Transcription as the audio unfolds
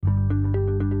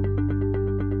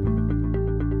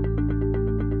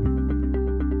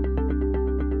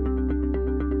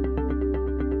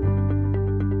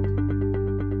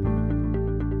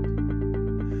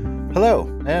Hello,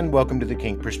 and welcome to The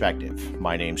Kink Perspective.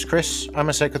 My name's Chris. I'm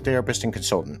a psychotherapist and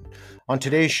consultant. On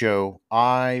today's show,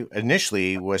 I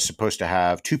initially was supposed to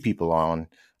have two people on,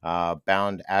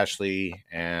 Bound Ashley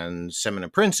and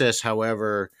SemenawaPrincess.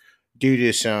 However, due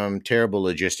to some terrible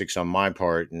logistics on my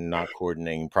part and not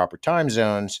coordinating proper time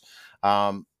zones,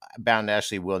 Bound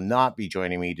Ashley will not be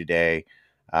joining me today.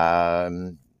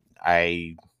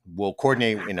 I will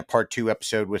coordinate in a part 2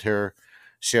 episode with her.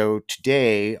 So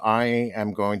today I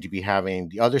am going to be having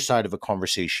the other side of a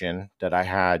conversation that I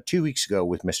had 2 weeks ago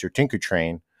with Mr.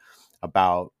 Tinkertrain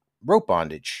about rope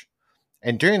bondage.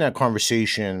 And during that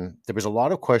conversation, there was a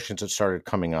lot of questions that started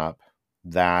coming up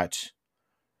that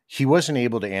he wasn't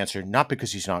able to answer, not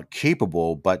because he's not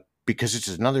capable, but because it's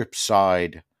another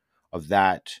side of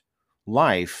that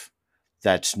life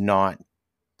that's not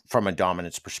from a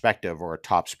dominance perspective or a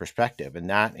tops perspective. And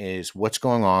that is what's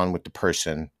going on with the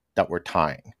person that we're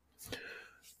tying.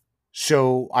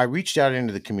 So I reached out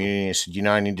into the community and said,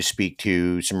 I need to speak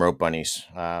to some rope bunnies.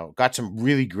 Got some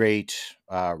really great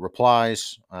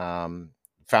replies. Found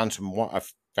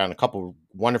a couple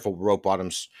wonderful rope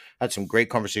bottoms. Had some great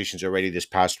conversations already this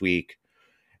past week,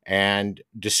 and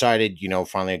decided,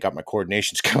 finally I got my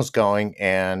coordination skills going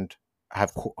and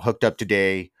have hooked up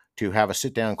today to have a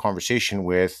sit down conversation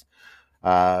with.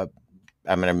 I'm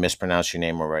going to mispronounce your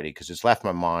name already because it's left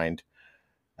my mind.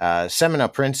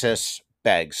 SemenawaPrincess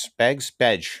Beige.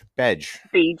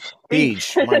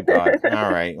 My God.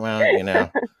 All right.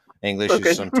 Well, English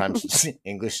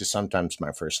is sometimes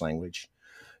my first language.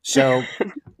 So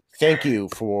thank you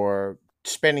for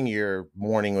spending your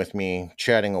morning with me,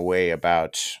 chatting away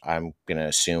about, I'm going to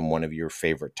assume, one of your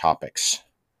favorite topics.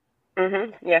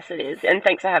 Mm-hmm. Yes, it is. And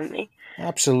thanks for having me.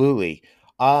 Absolutely.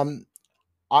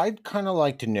 I'd kind of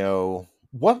like to know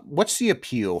what's the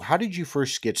appeal? How did you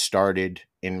first get started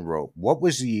in rope? What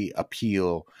was the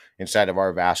appeal inside of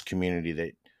our vast community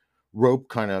that rope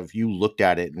kind of, you looked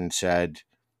at it and said,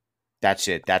 that's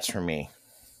it, that's for me?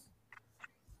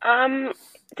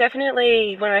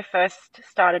 Definitely when I first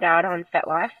started out on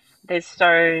FetLife, there's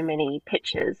so many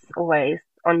pictures always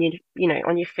on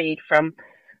on your feed from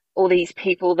all these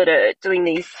people that are doing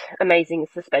these amazing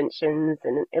suspensions,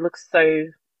 and it looks so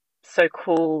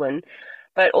cool.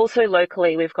 But also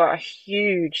locally we've got a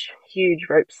huge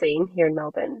rope scene here in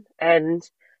Melbourne, and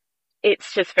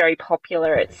it's just very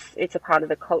popular. It's a part of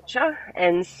the culture,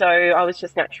 and so I was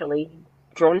just naturally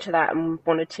drawn to that and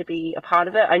wanted to be a part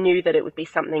of it. I knew that it would be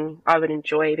something I would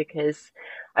enjoy because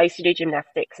I used to do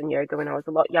gymnastics and yoga when I was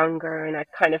a lot younger, and I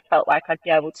kind of felt like I'd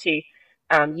be able to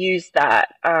use that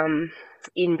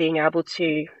in being able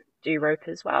to do rope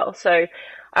as well. So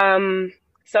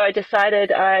I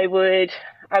decided I would.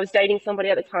 I was dating somebody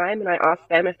at the time, and I asked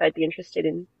them if they'd be interested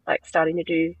in like starting to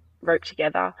do rope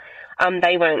together.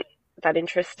 They weren't that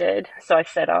interested. So I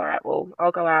said, all right, well,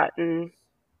 I'll go out and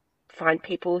find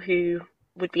people who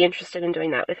would be interested in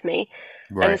doing that with me.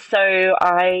 And Right. so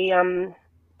I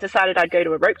decided I'd go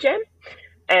to a rope jam.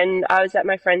 And I was at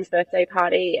my friend's birthday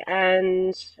party,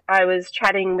 and I was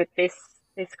chatting with this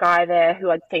guy there who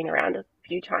I'd seen around a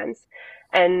few times.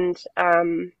 And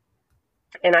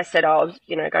I said, oh,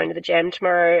 going to the jam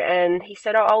tomorrow. And he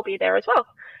said, oh, I'll be there as well.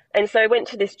 And so I went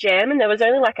to this jam, and there was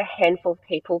only like a handful of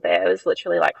people there. It was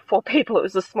literally like 4 people. It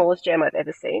was the smallest jam I've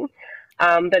ever seen.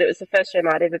 But it was the first jam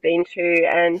I'd ever been to.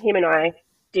 And him and I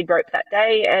did rope that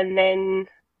day. And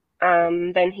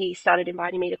then he started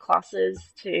inviting me to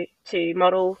classes to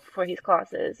model for his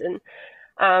classes. And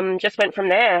just went from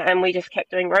there. And we just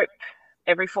kept doing rope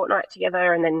every fortnight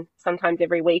together, and then sometimes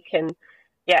every week. And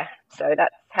yeah, so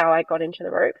that's how I got into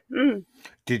the rope.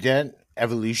 Did that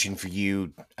evolution for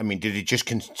you, I mean, did it just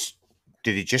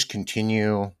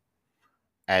continue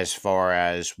as far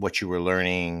as what you were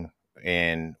learning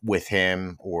in with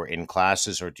him or in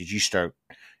classes, or did you start,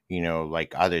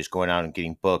 like others, going out and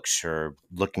getting books or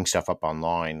looking stuff up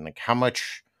online? Like how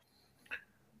much,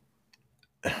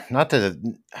 not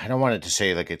that I don't want it to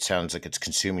say like it sounds like it's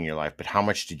consuming your life, but how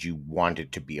much did you want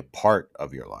it to be a part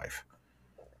of your life?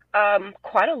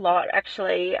 Quite a lot,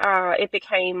 actually. It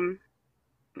became,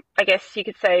 I guess you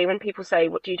could say, when people say,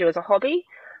 what do you do as a hobby?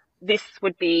 This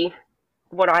would be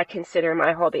what I consider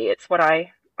my hobby. It's what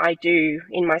I do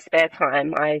in my spare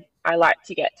time. I like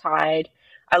to get tired.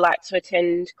 I like to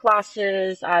attend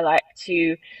classes. I like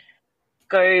to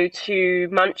go to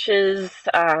munches.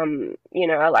 I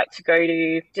like to go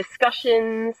to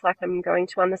discussions like I'm going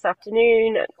to one this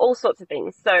afternoon, all sorts of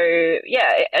things. So,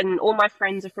 yeah, and all my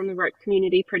friends are from the rope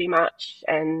community pretty much,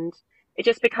 and it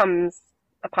just becomes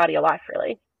a part of your life,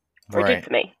 really. Or it did Right.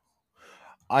 for me.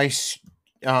 I, s-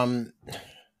 um,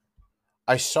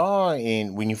 I saw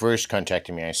in when you first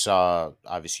contacted me, I saw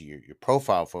obviously your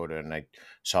profile photo, and I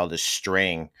saw this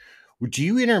string. Do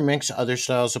you intermix other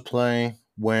styles of play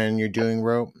when you're doing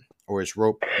rope, or is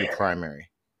rope your primary?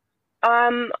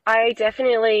 I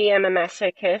definitely am a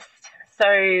masochist, so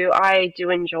I do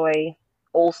enjoy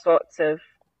all sorts of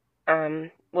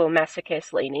well,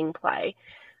 masochist leaning play.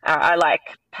 I like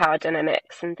power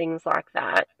dynamics and things like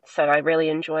that, so I really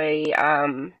enjoy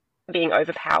being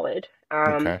overpowered.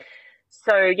 Okay.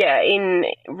 So yeah, in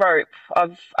rope,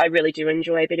 I really do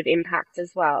enjoy a bit of impact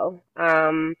as well.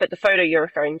 But the photo you're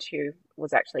referring to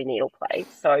was actually needle play.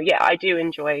 So yeah, I do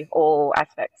enjoy all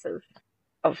aspects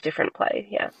of different play.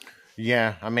 Yeah.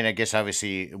 Yeah, I mean, I guess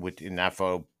obviously within that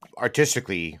photo,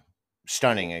 artistically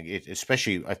stunning.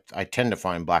 Especially, I tend to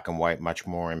find black and white much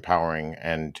more empowering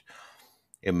and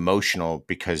emotional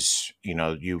because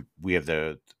you we have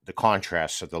the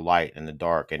contrast of the light and the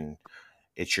dark, and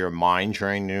it's your mind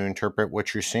trying to interpret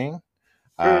what you're seeing.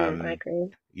 I Um,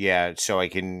 agree. yeah, so I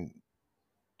can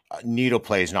needle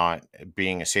play is not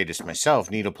being a sadist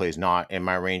myself. Needle play is not in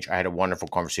my range. I had a wonderful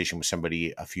conversation with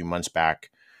somebody a few months back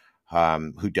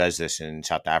who does this in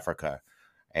South Africa,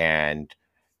 and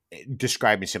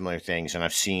describing similar things. And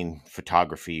I've seen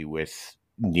photography with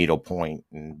needlepoint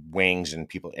and wings and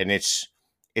people, and it's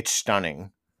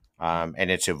stunning,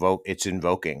 and it's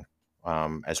invoking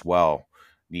as well.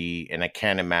 And I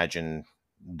can't imagine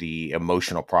the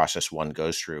emotional process one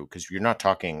goes through because you're not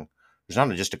talking. There's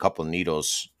not just a couple of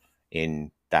needles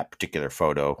in that particular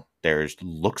photo. There's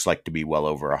looks like to be well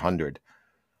over 100.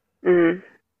 Mm.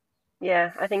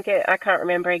 Yeah, I can't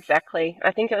remember exactly.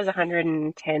 I think it was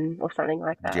 110 or something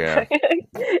like that. So Yeah,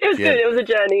 it was yeah, good. It was a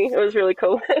journey. It was really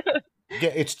cool. yeah.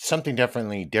 It's something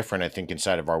definitely different. I think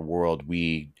inside of our world,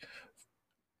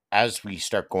 as we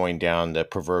start going down the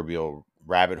proverbial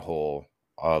rabbit hole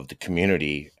of the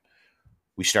community,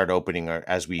 we start opening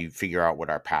as we figure out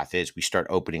what our path is, we start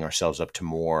opening ourselves up to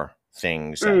more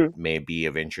things that Mm. may be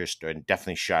of interest and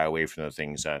definitely shy away from the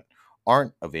things that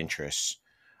aren't of interest.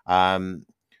 Um,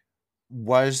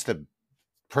 was the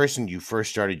person you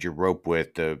first started your rope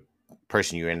with the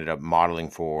person you ended up modeling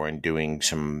for and doing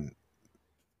some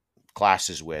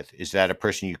classes with? Is that a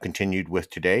person you continued with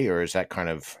today, or is that kind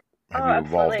of have Oh, you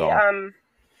evolved absolutely. on?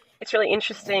 It's really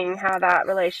interesting how that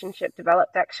relationship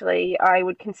developed, actually. I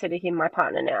would consider him my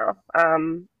partner now.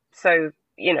 So,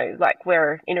 like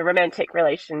we're in a romantic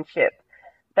relationship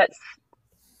that's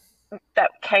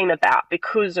that came about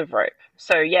because of rope.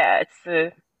 So yeah, it's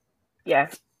yeah.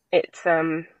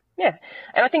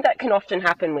 And I think that can often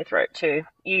happen with rope too.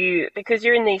 Because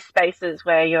you're in these spaces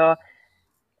where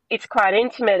it's quite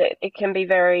intimate. It can be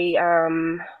very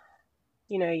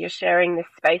you're sharing this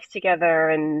space together,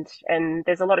 and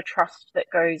there's a lot of trust that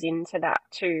goes into that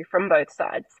too from both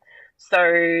sides.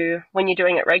 So when you're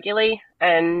doing it regularly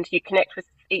and you connect with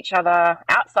each other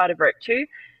outside of rope too,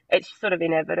 it's sort of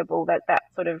inevitable that that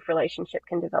sort of relationship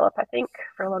can develop, I think,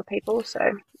 for a lot of people. So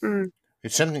mm.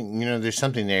 It's something, there's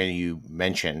something there you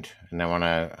mentioned, and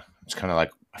it's kind of like,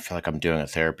 I feel like I'm doing a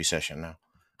therapy session now.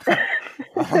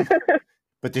 um,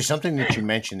 but there's something that you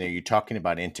mentioned there. You're talking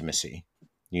about intimacy,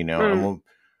 and Mm.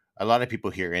 a lot of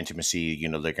people hear intimacy,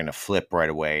 they're going to flip right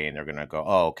away and they're going to go,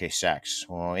 oh, okay, sex.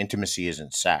 Well, intimacy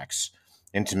isn't sex.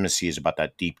 Intimacy is about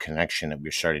that deep connection that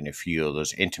we're starting to feel,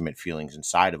 those intimate feelings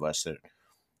inside of us that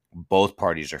both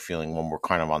parties are feeling when we're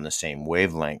kind of on the same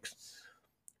wavelength.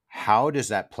 How does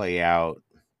that play out,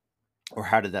 or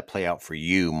how did that play out for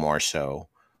you more so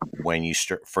when you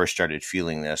first started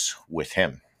feeling this with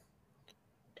him?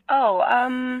 Oh,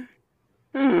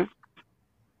 hmm.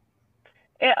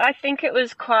 I think it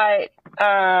was quite.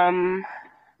 I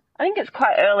think it's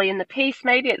quite early in the piece.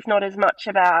 Maybe it's not as much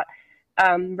about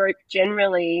rope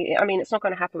generally. I mean, it's not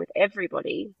going to happen with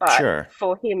everybody, but Sure.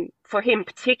 for him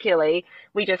particularly,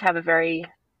 we just have a very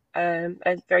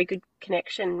good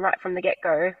connection right from the get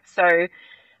go. So,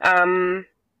 um,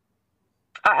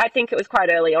 I think it was quite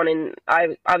early on, in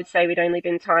I would say we'd only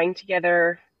been tying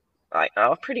together like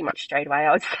pretty much straight away.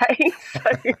 I would say so.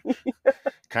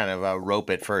 Kind of a rope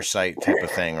at first sight type of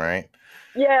thing, right?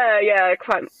 Yeah,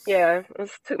 quite. Yeah,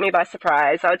 took me by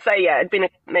surprise. I would say, yeah, it'd been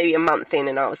maybe a month in,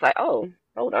 and I was like, oh,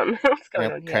 hold on, what's going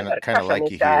Yep, on here? I kind got of a kind of crush on like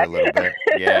this you here guy. a little bit.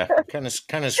 Yeah,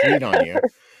 kind of sweet on you.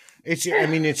 I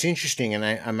mean, it's interesting, and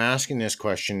I'm asking this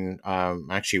question.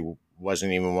 Actually,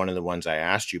 wasn't even one of the ones I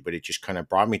asked you, but it just kind of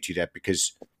brought me to that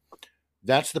because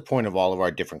that's the point of all of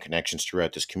our different connections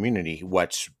throughout this community.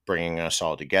 What's bringing us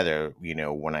all together?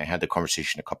 When I had the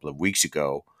conversation a couple of weeks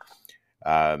ago,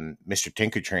 Mr.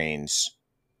 Tinkertrain's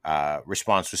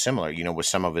response was similar. With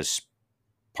some of his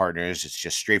partners, it's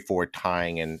just straightforward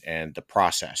tying and the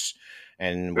process,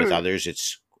 and with Mm, others,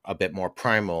 it's a bit more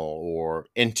primal or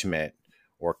intimate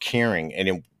or caring,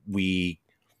 and the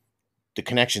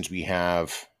connections we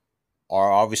have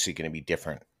are obviously going to be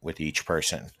different with each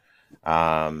person.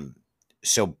 Um,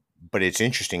 so, but it's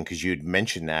interesting because you'd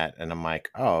mentioned that, and I'm like,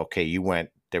 oh, okay, you went.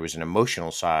 There was an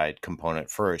emotional side component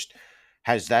first.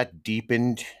 Has that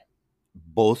deepened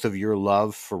both of your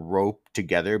love for rope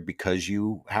together because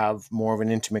you have more of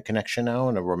an intimate connection now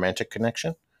and a romantic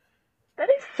connection? That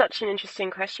is such an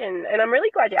interesting question, and I'm really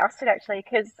glad you asked it actually,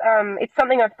 because it's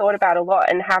something I've thought about a lot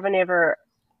and haven't ever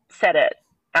said it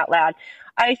out loud.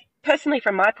 I personally,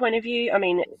 from my point of view, I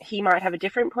mean, he might have a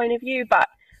different point of view, but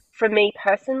for me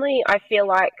personally, I feel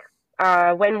like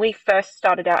when we first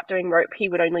started out doing rope, he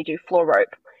would only do floor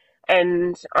rope,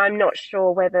 and I'm not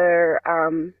sure whether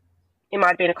it might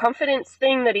have been a confidence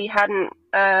thing that he hadn't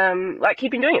like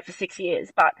he'd been doing it for 6 years,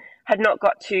 but had not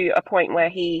got to a point where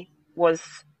he was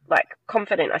like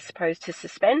confident, I suppose, to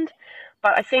suspend.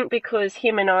 But I think because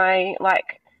him and I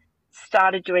like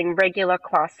started doing regular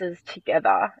classes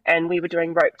together and we were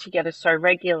doing rope together so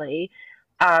regularly,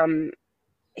 um,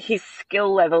 his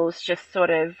skill levels just sort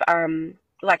of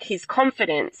like his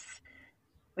confidence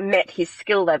met his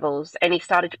skill levels and he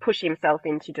started to push himself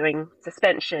into doing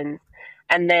suspensions.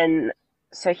 And then,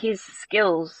 so his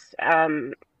skills,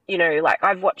 like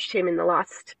I've watched him in the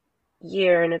last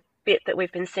year and a bit that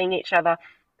we've been seeing each other.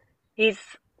 He's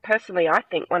personally, I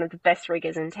think, one of the best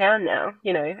riggers in town now,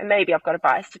 and maybe I've got a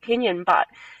biased opinion, but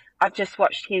I've just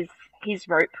watched his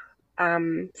rope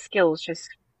skills just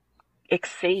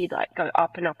exceed, like go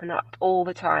up and up and up all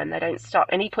the time. They don't stop.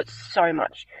 And he puts so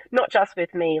much, not just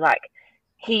with me, like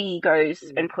he goes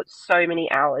and puts so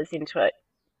many hours into it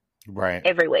Right.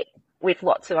 every week with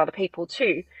lots of other people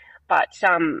too. But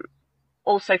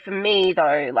also for me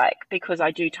though, like because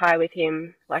I do tie with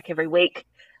him like every week,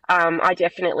 I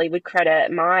definitely would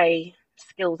credit my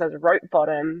skills as a rope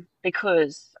bottom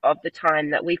because of the time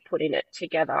that we've put in it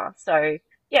together. So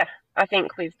yeah, I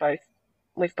think we've both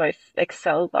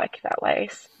excelled like that way.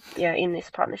 Yeah, in this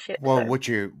partnership. Well, So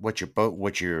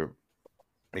what you're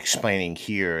explaining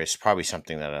here is probably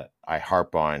something that I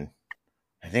harp on.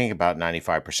 I think about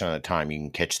 95% of the time you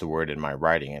can catch the word in my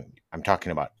writing, and I'm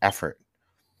talking about effort.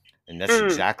 And that's mm,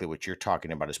 exactly what you're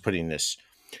talking about, is putting this,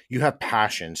 you have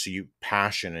passion. So you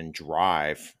passion and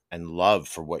drive and love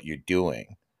for what you're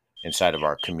doing inside of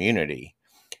our community.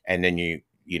 And then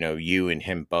you and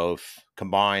him both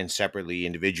combined, separately,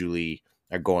 individually,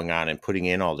 are going on and putting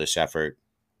in all this effort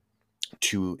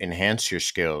to enhance your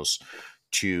skills,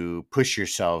 to push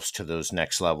yourselves to those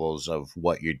next levels of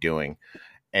what you're doing.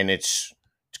 And it's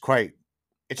quite,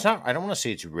 it's not, I don't want to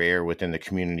say it's rare within the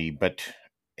community, but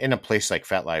in a place like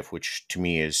FetLife, which to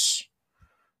me is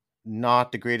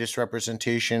not the greatest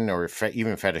representation, or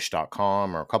even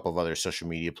fetish.com or a couple of other social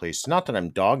media places. Not that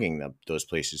I'm dogging those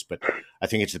places, but I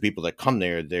think it's the people that come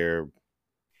there, they're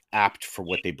apt for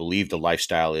what they believe the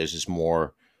lifestyle is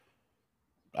more,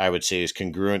 I would say, is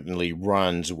congruently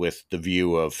runs with the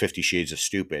view of 50 Shades of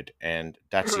Stupid. And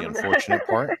that's the unfortunate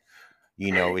part.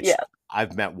 It's, yeah.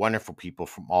 I've met wonderful people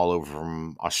from all over,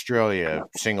 from Australia,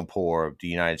 Singapore, the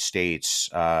United States.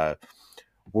 Where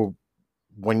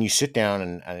when you sit down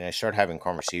and I start having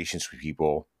conversations with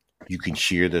people, you can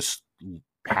hear this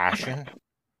passion.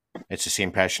 It's the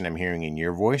same passion I'm hearing in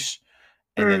your voice.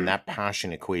 And then Mm, that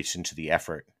passion equates into the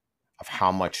effort of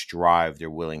how much drive they're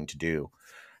willing to do.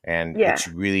 And yeah. it's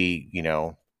really,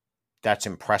 that's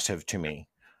impressive to me,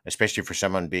 especially for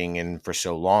someone being in for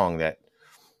so long that,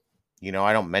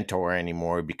 I don't mentor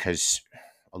anymore because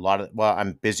well,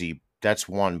 I'm busy. That's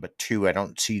one. But two, I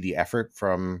don't see the effort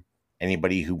from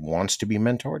anybody who wants to be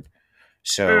mentored.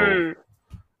 So, Mm.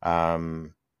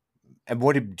 um,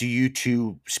 and do you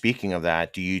two, speaking of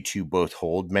that, do you two both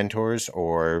hold mentors,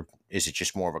 or is it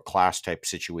just more of a class type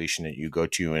situation that you go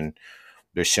to and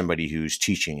there's somebody who's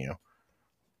teaching you?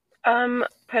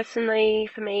 Personally,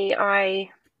 for me,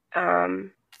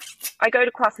 um, I go to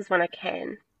classes when I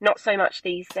can. Not so much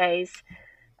these days,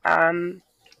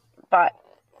 but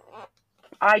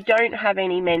I don't have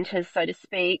any mentors, so to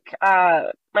speak.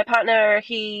 My partner,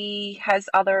 he has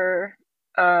other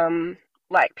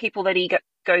like people that he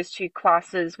goes to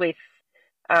classes with.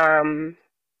 Um,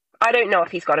 I don't know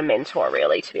if he's got a mentor,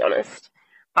 really, to be honest.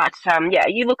 But yeah,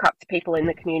 you look up to people in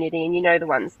the community, and you know the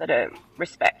ones that are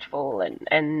respectful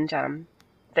and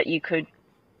that you could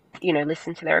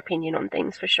listen to their opinion on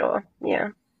things for sure. Yeah.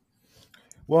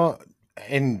 Well,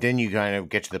 and then you kind of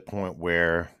get to the point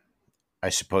where I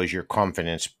suppose your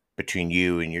confidence between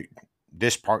you and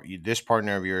this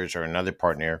partner of yours or another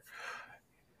partner,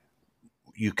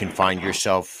 you can find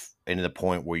yourself in the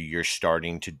point where you're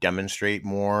starting to demonstrate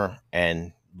more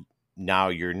and now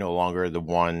you're no longer the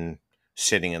one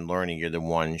sitting and learning, you're the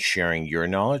one sharing your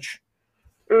knowledge.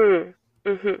 Mm.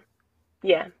 Hmm.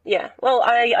 Yeah, yeah. Well,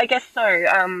 I guess so.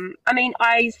 I mean,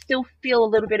 I still feel a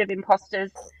little bit of imposter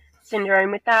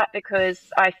syndrome with that because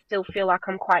I still feel like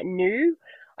I'm quite new.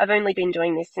 I've only been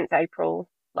doing this since April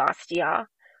last year.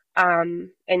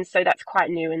 And so that's quite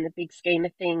new in the big scheme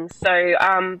of things. So,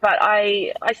 but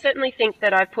I certainly think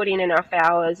that I've put in enough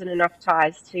hours and enough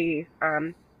ties to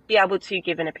be able to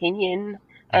give an opinion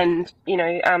and,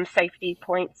 safety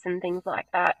points and things like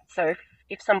that. So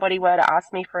if somebody were to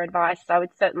ask me for advice, I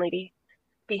would certainly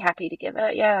be happy to give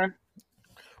it. Yeah.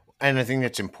 And I think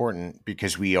that's important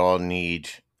because we all need,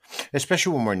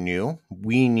 especially when we're new,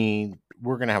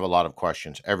 we're going to have a lot of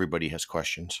questions. Everybody has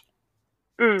questions.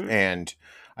 Mm, And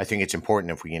I think it's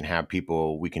important if we can have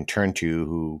people we can turn to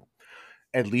who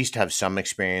at least have some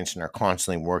experience and are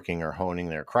constantly working or honing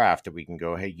their craft, that we can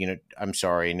go, hey, I'm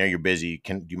sorry, I know you're busy.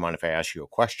 Do you mind if I ask you a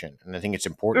question? And I think it's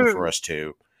important for mm, us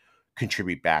to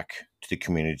contribute back to the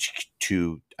community.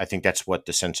 I think that's what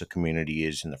the sense of community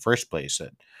is in the first place,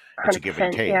 that it's a give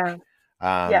and 100%. Yeah. take.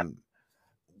 Yeah. Um,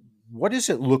 what does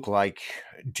it look like?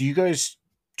 Do you guys,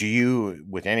 do you,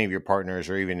 with any of your partners,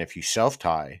 or even if you self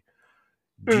tie,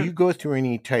 do Mm. you go through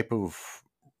any type of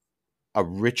a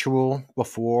ritual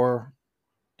before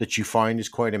that you find is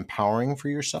quite empowering for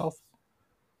yourself?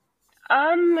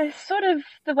 Sort of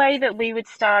the way that we would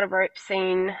start a rope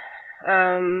scene,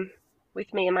 um,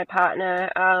 with me and my partner,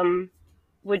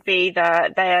 would be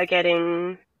that they are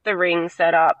getting the ring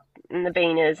set up and the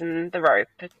beaners and the rope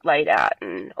laid out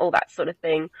and all that sort of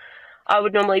thing. I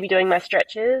would normally be doing my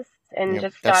stretches and Yeah,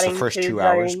 just that's the starting first to 2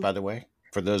 hours, zone. by the way,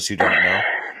 for those who don't know,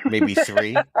 maybe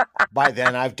three. By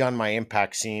then, I've done my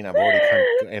impact scene. I've already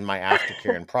come in my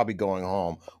aftercare and probably going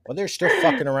home. Well, they're still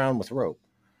fucking around with rope.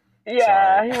 Sorry.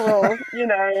 Yeah, well,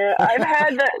 I've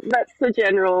heard that that's the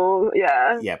general,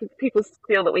 yeah, Yeah. people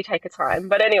feel that we take a time.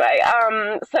 But anyway,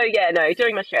 so yeah, no,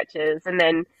 doing my stretches and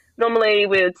then normally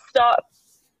we'd stop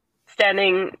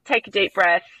standing, take a deep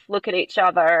breath, look at each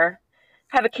other,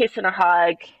 have a kiss and a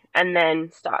hug, and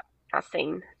then start our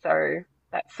scene. So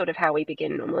that's sort of how we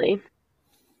begin normally.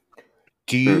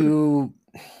 Do Mm. you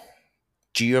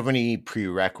do you have any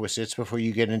prerequisites before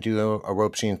you get into a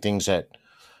rope scene? Things that,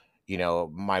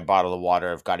 my bottle of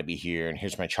water, I've got to be here, and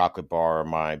here's my chocolate bar, or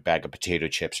my bag of potato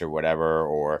chips, or whatever,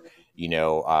 or you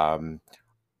know, um,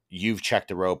 you've checked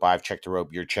the rope, I've checked the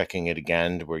rope, you're checking it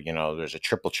again, where there's a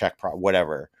triple check,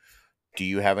 whatever. Do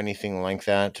you have anything like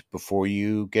that before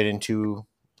you get into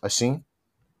a scene?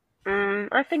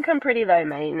 I think I'm pretty low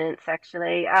maintenance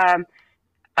actually.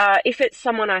 If it's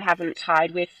someone I haven't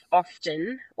tied with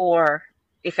often, or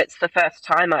if it's the first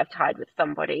time I've tied with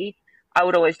somebody, I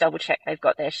would always double check they've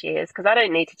got their shears because I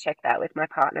don't need to check that with my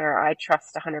partner. I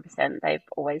trust 100% they've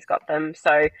always got them.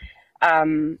 So,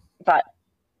 but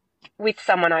with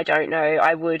someone I don't know,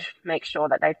 I would make sure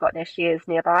that they've got their shears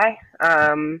nearby,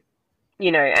 and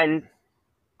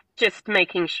just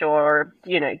making sure,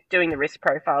 doing the risk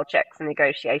profile checks and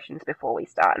negotiations before we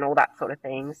start and all that sort of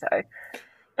thing. So,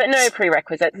 but no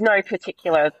prerequisites, no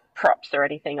particular props or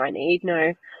anything I need.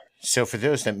 No. So for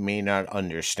those that may not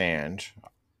understand,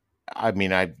 I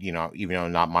mean, even though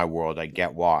not my world, I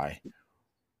get why.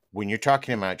 When you're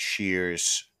talking about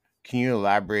shears, can you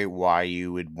elaborate why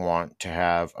you would want to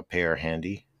have a pair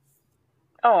handy?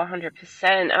 Oh,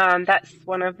 100%. That's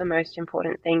one of the most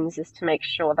important things is to make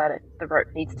sure that the rope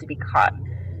needs to be cut.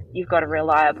 You've got a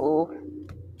reliable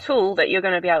tool that you're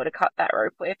going to be able to cut that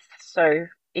rope with. So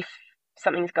if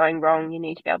something's going wrong, you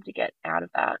need to be able to get out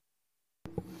of that.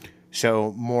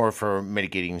 So more for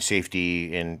mitigating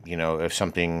safety, and if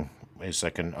something is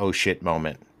like an oh shit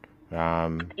moment, Yeah,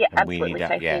 and we need absolutely that.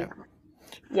 safety. Yeah,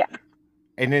 Yeah.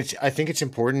 and I think it's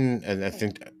important, and I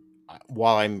think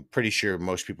while I'm pretty sure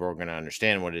most people are going to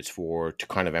understand what it's for, to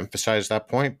kind of emphasize that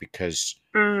point, because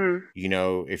Mm,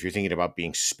 if you're thinking about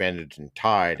being suspended and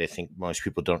tied, I think most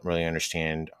people don't really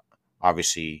understand.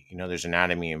 Obviously, there's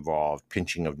anatomy involved,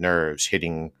 pinching of nerves,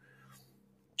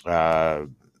 uh,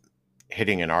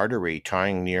 hitting an artery,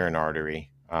 tying near an artery,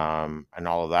 and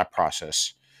all of that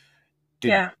process. Did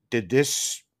yeah. did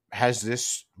this has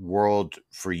this world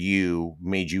for you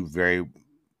made you very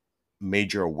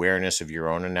major awareness of your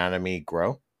own anatomy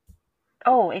grow?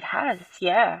 Oh, it has.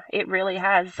 Yeah, it really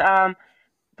has.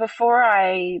 Before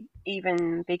I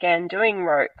even began doing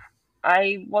rope,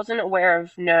 I wasn't aware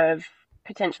of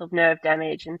potential nerve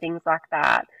damage and things like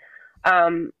that.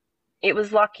 Um, it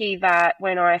was lucky that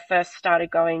when I first started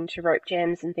going to rope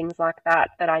jams and things like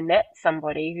that, that I met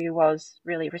somebody who was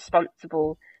really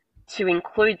responsible to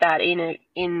include that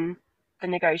in the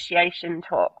negotiation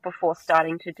talk before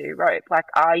starting to do rope. Like,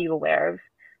 are you aware of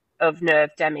of nerve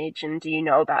damage, and do you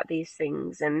know about these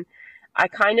things? And I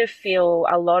kind of feel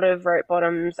a lot of rope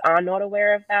bottoms are not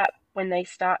aware of that when they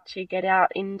start to get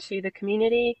out into the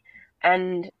community,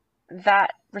 and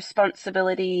that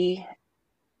responsibility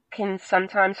can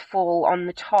sometimes fall on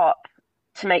the top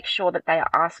to make sure that they are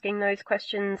asking those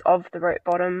questions of the rope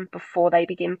bottom before they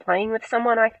begin playing with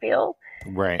someone, I feel.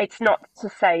 Right. It's not to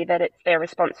say that it's their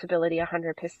responsibility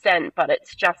 100%, but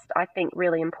it's just, I think,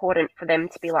 really important for them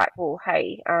to be like, well,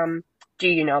 hey, do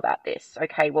you know about this?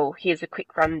 Okay, well, here's a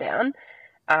quick rundown.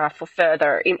 For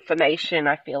further information,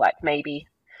 I feel like maybe,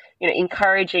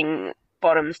 encouraging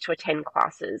bottoms to attend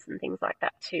classes and things like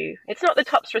that too. It's not the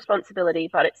top's responsibility,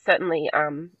 but it's certainly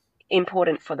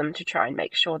important for them to try and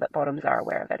make sure that bottoms are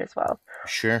aware of it as well.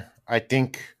 Sure. I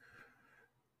think,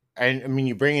 I mean,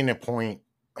 you bring in a point,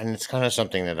 and it's kind of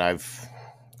something that I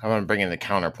want to bring in the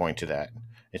counterpoint to that.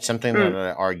 It's something that Mm,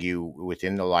 I argue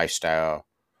within the lifestyle.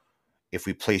 If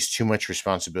we place too much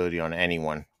responsibility on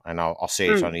anyone, and I'll say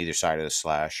it's mm, on either side of the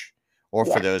slash, or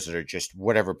for yeah. those that are just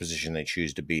whatever position they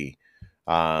choose to be,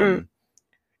 Mm, um,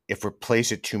 if we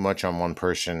place it too much on one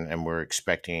person and we're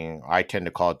expecting, I tend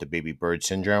to call it the baby bird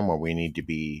syndrome, where we need to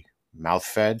be mouth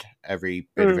fed every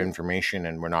bit of mm, information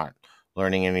and we're not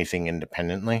learning anything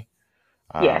independently.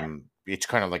 yeah. It's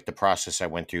kind of like the process I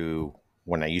went through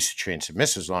when I used to train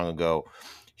submissives long ago.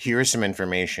 Here is some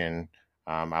information.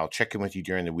 I'll check in with you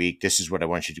during the week. This is what I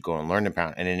want you to go and learn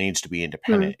about. And it needs to be Mm,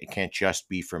 independent. It can't just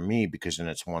be for me, because then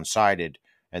it's one sided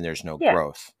and there's no yeah.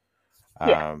 growth.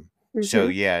 Yeah. So,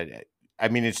 Mhm. yeah, I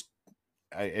mean,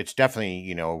 it's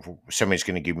definitely, somebody's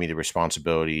going to give me the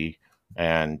responsibility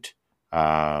and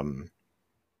um,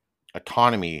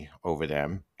 autonomy over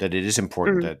them, that it is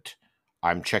important Mm, that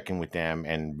I'm checking with them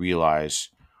and realize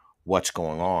what's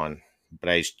going on. But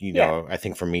yeah. I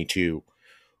think for me too,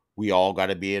 we all got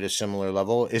to be at a similar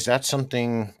level. Is that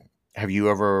something? Have you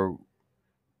ever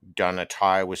done a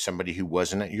tie with somebody who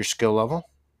wasn't at your skill level?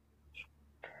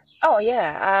 Oh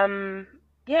yeah.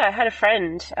 Yeah, I had a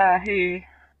friend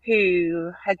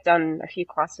who had done a few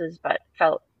classes but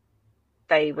felt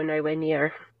they were nowhere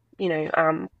near, you know,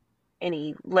 um,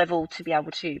 any level to be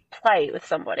able to play with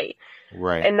somebody.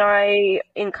 Right. And I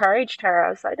encouraged her. I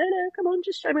was like, no, no, come on,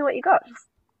 just show me what you got.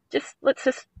 Just let's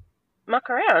just muck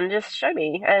around. Just show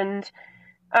me. And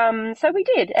so we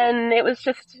did, and it was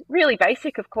just really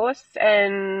basic, of course,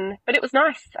 and but it was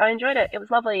nice. I enjoyed it. It was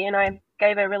lovely, and I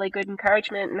gave her really good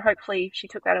encouragement, and hopefully she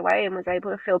took that away and was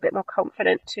able to feel a bit more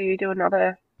confident to do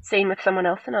another scene with someone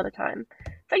else another time.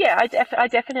 So yeah, I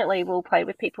definitely will play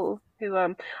with people who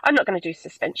I'm not going to do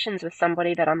suspensions with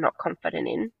somebody that I'm not confident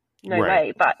in. No Right.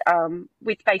 way. But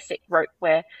with basic rope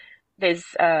where there's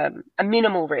a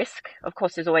minimal risk. Of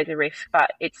course, there's always a risk,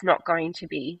 but it's not going to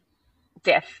be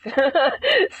death.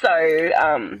 So,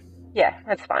 yeah,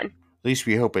 that's fine. At least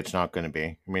we hope it's not going to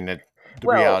be. I mean, the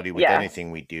Well, reality with yeah,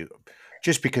 anything we do,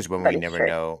 just because when we that is never true.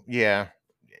 know, yeah,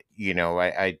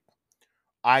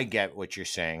 I get what you're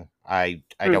saying. I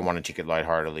don't Mm, want to take it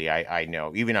lightheartedly. I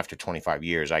know even after 25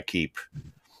 years, I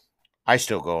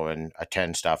still go and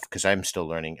attend stuff because I'm still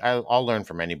learning. I'll learn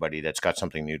from anybody that's got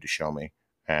something new to show me.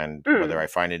 And whether mm, I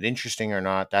find it interesting or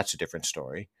not, that's a different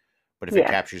story. But if it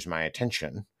yeah, captures my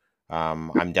attention,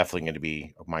 I'm definitely going to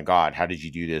be, oh my God, how did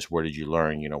you do this? Where did you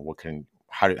learn?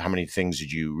 How many things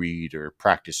did you read or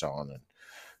practice on, and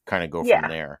kind of go from yeah,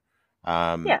 there.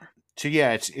 Um, yeah. so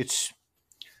yeah,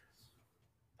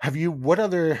 what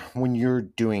other, when you're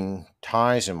doing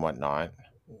ties and whatnot,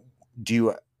 do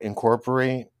you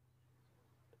incorporate,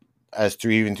 as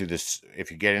through even through this,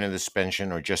 if you get into the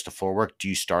suspension or just the floor work, do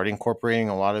you start incorporating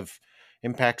a lot of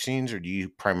impact scenes, or do you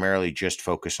primarily just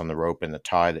focus on the rope and the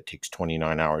tie that takes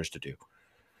 29 hours to do?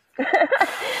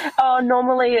 Oh,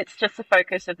 normally it's just the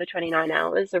focus of the 29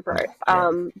 hours of rope. Yeah.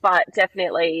 But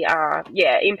definitely,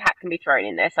 yeah, impact can be thrown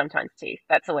in there sometimes too.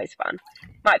 That's always fun.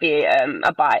 Might be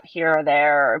a bite here or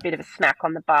there, or a bit of a smack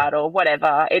on the butt, or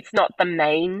whatever. It's not the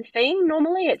main thing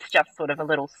normally. It's just sort of a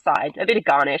little side, a bit of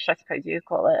garnish, I suppose you could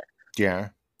call it. Yeah.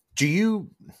 Do you,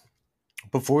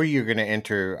 before you're going to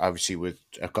enter, obviously, with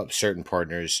a couple certain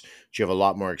partners, you have a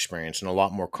lot more experience and a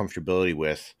lot more comfortability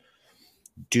with,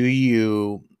 do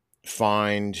you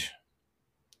find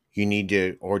you need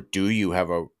to, or do you have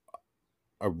a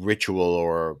ritual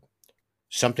or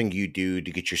something you do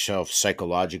to get yourself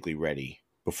psychologically ready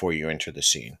before you enter the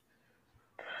scene?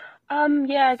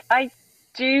 Yeah, I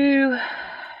do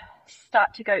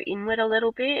start to go inward a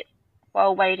little bit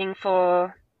while waiting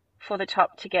for the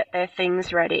top to get their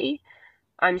things ready.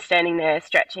 I'm standing there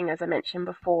stretching, as I mentioned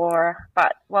before,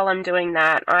 but while I'm doing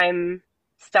that, I'm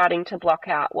starting to block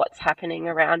out what's happening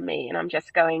around me, and I'm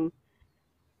just going,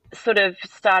 sort of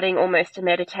starting almost a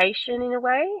meditation in a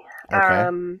way. Okay.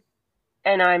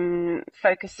 And I'm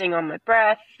focusing on my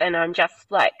breath, and I'm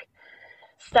just like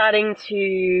starting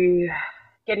to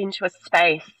get into a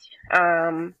space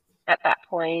at that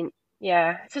point.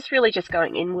 Yeah, it's just really just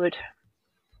going inward.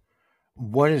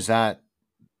 What is that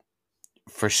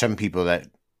for some people that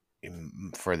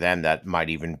for them that might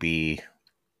even be,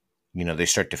 they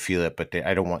start to feel it, but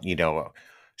I don't want,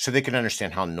 so they can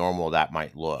understand how normal that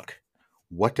might look.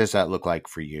 What does that look like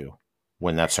for you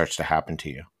when that starts to happen to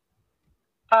you?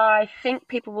 I think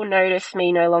people will notice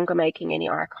me no longer making any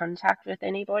eye contact with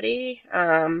anybody.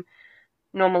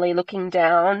 Normally looking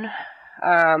down,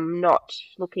 not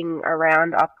looking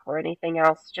around, up, or anything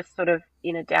else, just sort of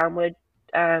in a downward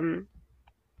um,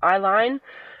 eye line.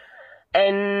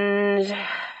 And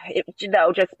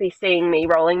they'll just be seeing me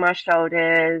rolling my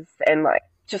shoulders and like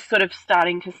just sort of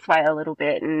starting to sway a little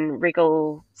bit and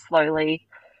wriggle slowly,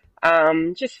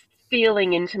 just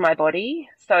feeling into my body.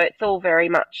 So it's all very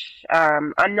much,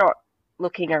 I'm not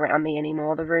looking around me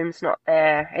anymore. The room's not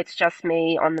there. It's just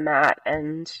me on the mat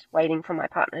and waiting for my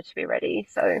partner to be ready.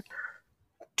 So,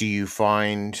 Do you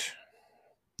find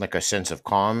like a sense of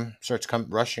calm starts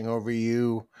rushing over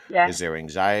you? yeah, Is there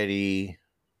anxiety?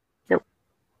 nope,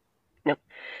 nope.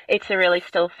 It's a really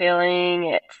still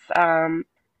feeling.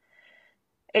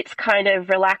 It's kind of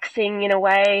relaxing in a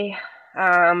way.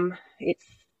 It's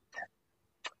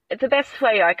the best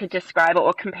way I could describe it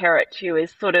or compare it to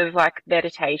is sort of like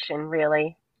meditation,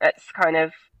 really. It's kind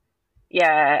of,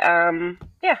 yeah,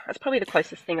 that's probably the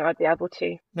closest thing I'd be able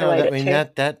to No, relate that I it mean to.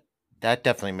 that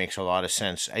definitely makes a lot of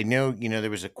sense. I know, there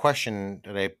was a question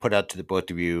that I put out to the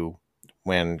both of you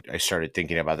when I started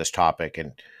thinking about this topic,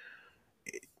 and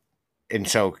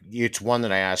so it's one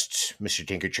that I asked Mr.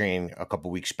 Tinkertrain a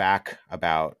couple weeks back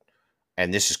about,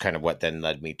 and this is kind of what then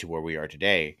led me to where we are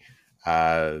today.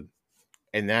 Uh,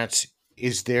 and that's,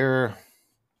 is there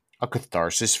a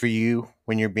catharsis for you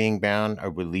when you're being bound, a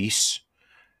release?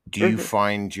 Do you Hmm.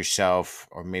 find yourself,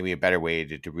 or maybe a better way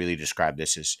to really describe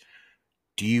this is,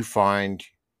 do you find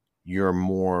you're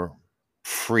more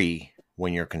free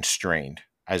when you're constrained,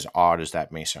 as odd as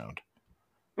that may sound?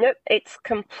 Nope, it's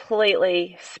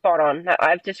completely spot on.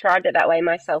 I've described it that way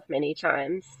myself many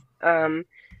times. Um,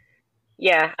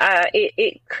 yeah,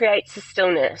 it creates a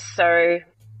stillness. So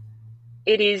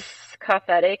it is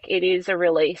cathartic. It is a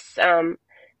release.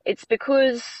 It's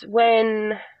because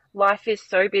when life is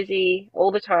so busy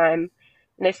all the time,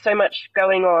 and there's so much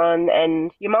going on,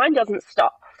 and your mind doesn't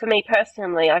stop. For me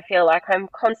personally, I feel like I'm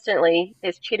constantly,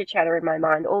 there's chitter chatter in my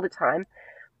mind all the time.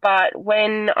 But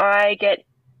when I get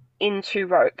into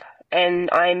rope and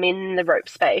I'm in the rope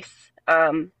space,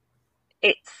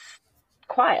 it's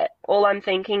quiet. All I'm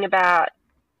thinking about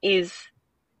is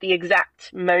the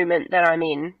exact moment that I'm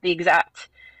in, the exact,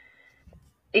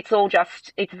 it's all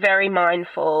just, it's very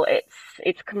mindful.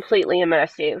 It's completely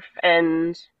immersive,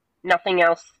 and nothing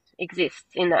else exists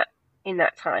in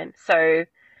that time. So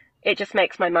it just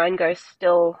makes my mind go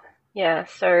still. Yeah.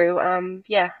 So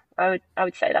yeah, I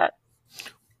would say that.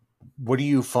 What do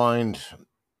you find,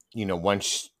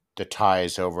 once the tie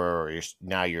is over, or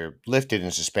now you're lifted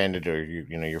and suspended, or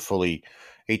you're fully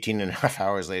 18 and a half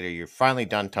hours later, you're finally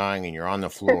done tying and you're on the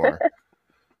floor.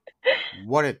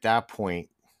 What at that point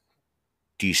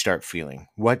do you start feeling?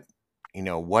 What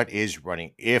is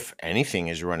running, if anything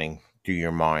is running through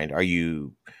your mind?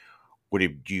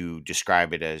 Would you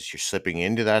describe it as you're slipping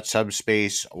into that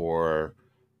subspace, or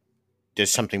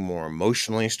does something more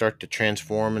emotionally start to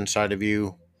transform inside of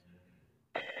you?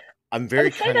 I'm I very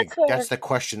would say kind of, that's a that's the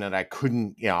question that I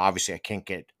couldn't, obviously I can't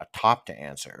get a top to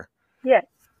answer. yeah,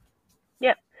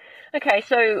 yeah. Okay,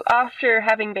 so after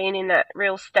having been in that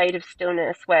real state of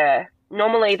stillness where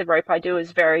normally the rope I do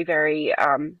is very, very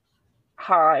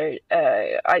hard,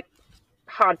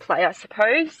 hard play, I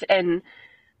suppose, and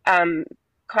um,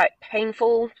 quite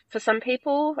painful for some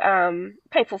people.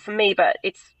 Painful for me, but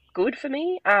it's good for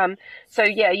me. So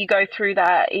yeah, you go through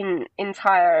that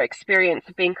entire experience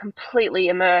of being completely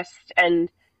immersed and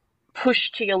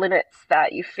pushed to your limits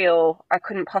that you feel I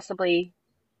couldn't possibly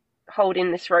hold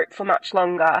in this rope for much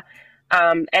longer.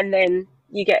 And then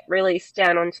you get released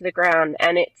down onto the ground,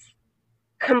 and it's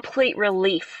complete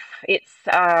relief.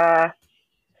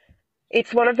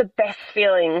 It's one of the best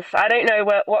feelings. I don't know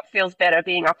what feels better,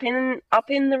 being up in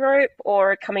the rope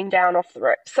or coming down off the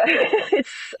rope. So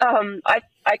it's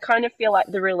I kind of feel like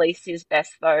the release is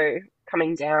best though,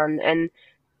 coming down, and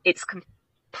it's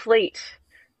complete.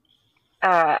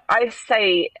 I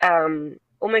say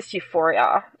almost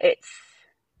euphoria. It's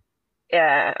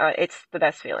the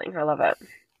best feeling. I love it.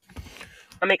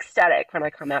 I'm ecstatic when I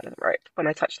come out of the rope, when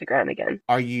I touch the ground again.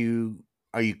 Are you?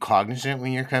 Are you cognizant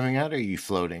when you're coming out, or are you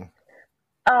floating?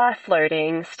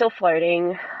 Floating, still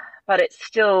floating, but it's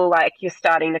still like you're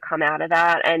starting to come out of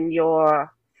that and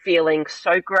you're feeling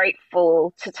so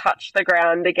grateful to touch the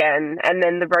ground again. And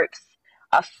then the ropes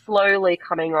are slowly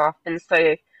coming off. And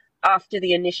so after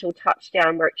the initial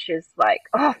touchdown, which is like,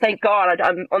 oh, thank God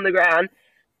I'm on the ground,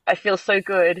 I feel so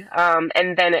good.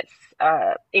 And then it's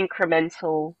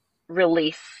incremental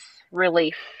release,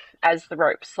 relief as the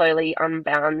rope slowly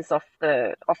unbounds off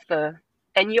the,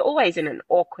 and you're always in an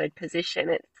awkward position.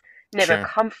 It's never Sure.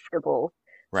 comfortable.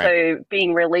 Right. So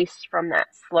being released from that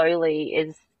slowly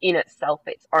is in itself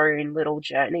its own little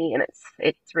journey, and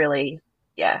it's really,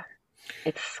 yeah,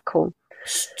 it's cool.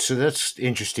 So that's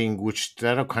interesting, which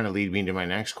that'll kind of lead me to my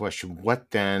next question.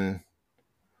 What then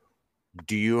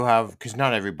do you have? Because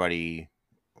not everybody,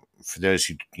 for those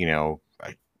who,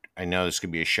 I know this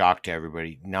could be a shock to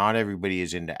everybody. Not everybody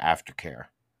is into aftercare.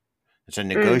 It's a Mm,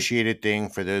 negotiated thing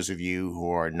for those of you who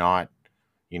are not,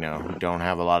 who don't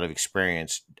have a lot of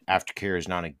experience. Aftercare is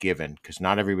not a given because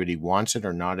not everybody wants it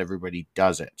or not everybody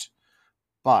does it.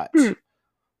 But mm,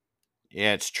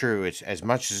 yeah, it's true. It's as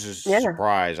much as a yeah.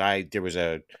 surprise. There was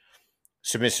a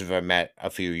submissive I met a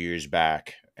few years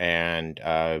back, and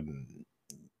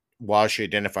while she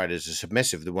identified as a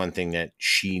submissive, the one thing that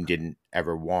she didn't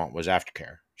ever want was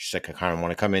aftercare. She's like, I kind of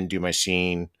want to come in, do my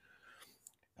scene.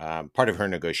 Part of her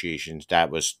negotiations,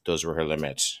 those were her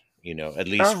limits. At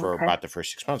least Oh, for okay. about the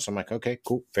first 6 months. I'm like, okay,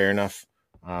 cool, fair enough.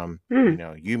 Mm,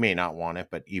 You may not want it,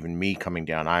 but even me coming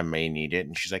down, I may need it.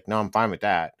 And she's like, no, I'm fine with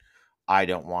that. I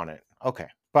don't want it. Okay,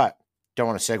 but don't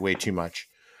want to segue too much.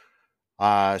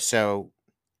 So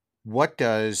what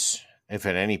does, if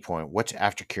at any point, what's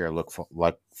aftercare look for,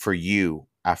 like for you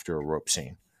after a rope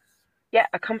scene? yeah,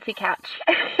 a comfy couch.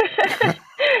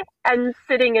 And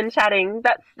sitting and chatting.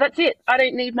 That's it. I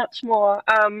don't need much more.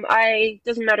 I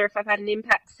doesn't matter if I've had an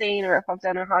impact scene or if I've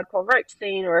done a hardcore rope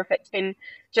scene or if it's been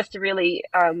just a really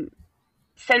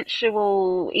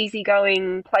sensual,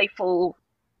 easygoing, playful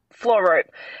floor rope.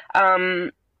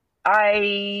 Um,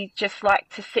 I just like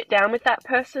to sit down with that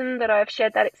person that I've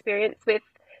shared that experience with.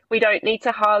 We don't need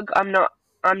to hug. I'm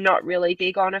not really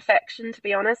big on affection, to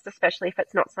be honest, especially if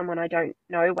it's not someone I don't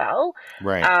know well.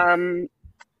 Right. Um,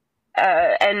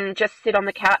 and just sit on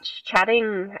the couch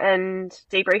chatting and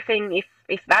debriefing.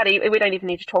 If that, we don't even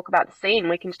need to talk about the scene.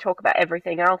 We can just talk about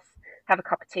everything else. Have a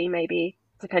cup of tea, maybe,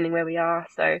 depending where we are.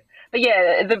 So, but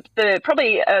yeah, the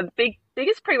probably a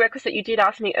biggest prerequisite you did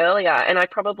ask me earlier, and I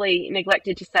probably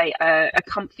neglected to say a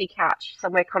comfy couch,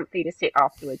 somewhere comfy to sit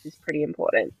afterwards is pretty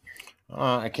important.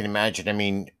 I can imagine. I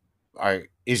mean,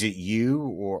 is it you,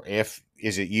 or if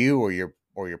is it you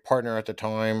or your partner at the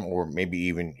time, or maybe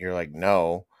even you're like,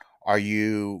 no? Are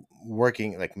you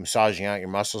working like massaging out your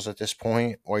muscles at this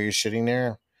point while you're sitting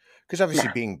there? Because obviously,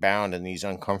 No. being bound in these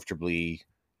uncomfortably,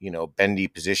 bendy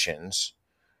positions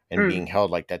and Mm, being held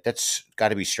like that, that's got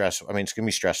to be stressful. I mean, it's gonna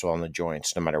be stressful on the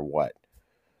joints no matter what.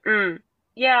 mm.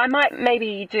 Yeah, I might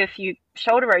maybe do a few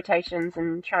shoulder rotations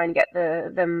and try and get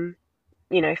them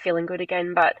feeling good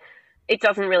again. But it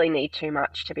doesn't really need too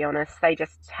much, to be honest. They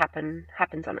just happens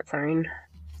on its own.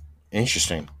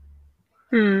 Interesting.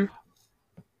 Hmm.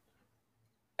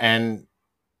 And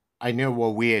I know,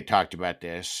 well, we had talked about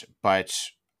this, but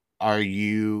are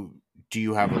you, do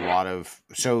you have a lot of,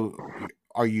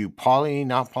 are you poly,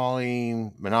 not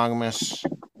poly, monogamous,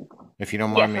 if you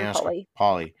don't mind Yes, me I'm asking? Polly.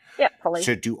 Poly. Yep, Polly.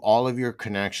 So do all of your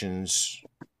connections,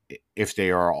 if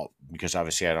they are all, because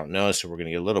obviously I don't know, so we're going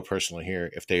to get a little personal here.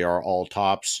 If they are all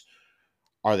tops,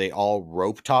 are they all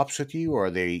rope tops with you, or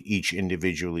are they each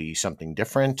individually something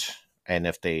different? And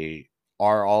if they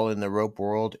are all in the rope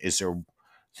world, is there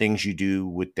things you do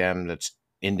with them that's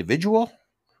individual,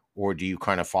 or do you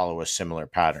kind of follow a similar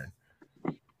pattern?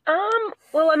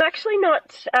 Well, I'm actually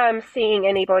not seeing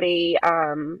anybody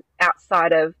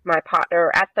outside of my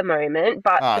partner at the moment,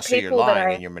 but Ah, the so you're people that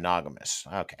lying and I you're monogamous.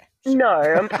 Okay, no,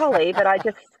 so I'm Polly, but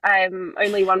I'm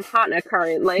only one partner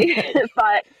currently.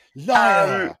 But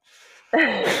um, liar.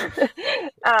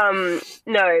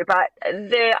 no, but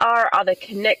there are other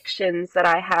connections that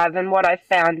I have, and what I've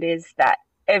found is that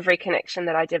every connection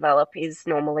that I develop is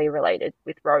normally related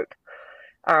with rope.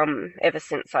 Ever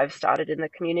since I've started in the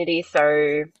community,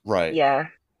 so Right. yeah,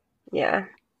 yeah.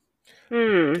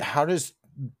 Hmm. How does?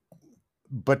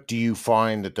 But do you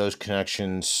find that those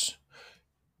connections?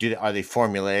 Are they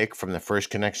formulaic from the first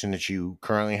connection that you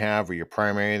currently have, or your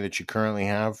primary that you currently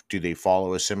have? Do they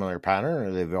follow a similar pattern,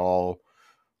 or they've all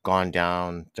gone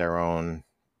down their own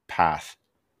path?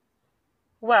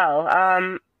 Well,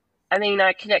 I mean,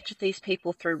 I connect with these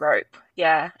people through rope,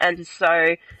 yeah, and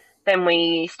so then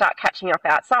we start catching up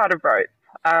outside of rope,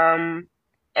 um,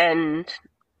 and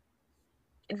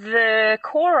the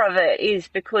core of it is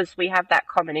because we have that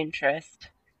common interest.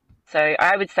 So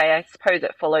I would say, I suppose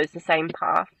it follows the same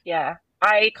path. Yeah.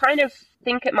 I kind of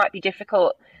think it might be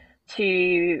difficult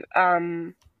to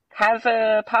have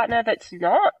a partner that's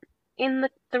not in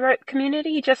the rope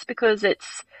community just because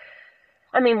it's,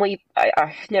 I mean,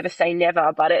 I never say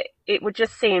never, but it would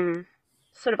just seem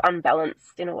sort of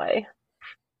unbalanced in a way.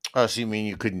 Oh, so you mean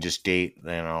you couldn't just date,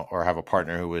 or have a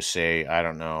partner who was, say, I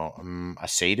don't know, a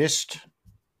sadist?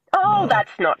 Oh, No,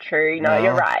 that's not true. No,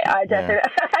 you're no, right. I yeah.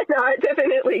 definitely, no, I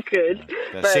definitely could.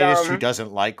 The But sadist who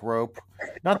doesn't like rope.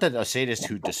 Not that a sadist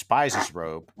who despises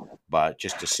rope, but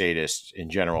just a sadist in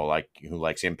general, like who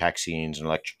likes impact scenes and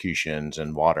electrocutions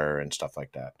and water and stuff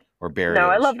like that, or no,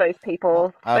 I burials. love those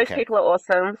people. Those Okay, people are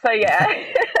awesome. So yeah,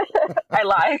 I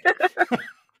lie.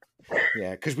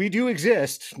 yeah, because we do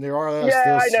exist. There are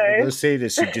Yeah, I know. those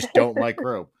sadists who just don't like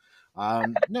rope.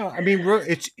 No, I mean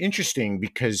it's interesting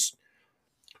because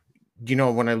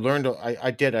when I learned,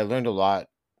 I learned a lot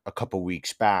a couple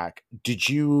weeks back. Did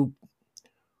you,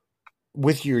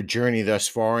 with your journey thus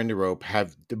far in the rope,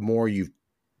 have the more you've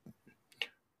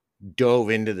dove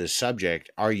into the subject,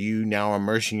 are you now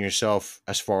immersing yourself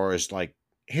as far as like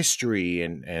history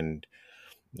and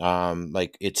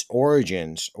like its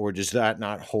origins, or does that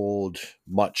not hold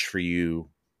much for you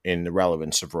in the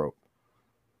relevance of rope?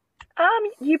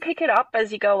 You pick it up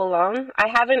as you go along. I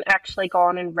haven't actually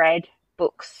gone and read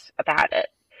books about it.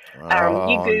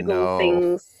 You Oh Google no.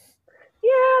 things. Yeah,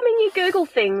 I mean, you Google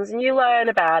things and you learn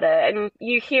about it and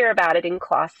you hear about it in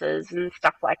classes and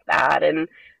stuff like that. And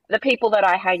the people that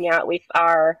I hang out with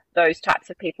are those types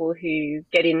of people who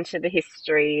get into the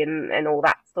history and all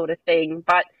that sort of thing.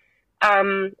 But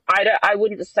I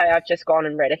wouldn't say I've just gone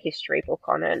and read a history book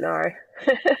on it. No.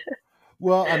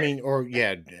 Well, I mean, or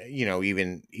yeah,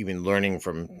 even learning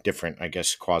from different, I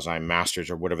guess, quasi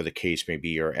masters or whatever the case may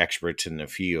be, or experts in the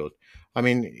field. I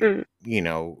mean, Mm, you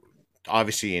know,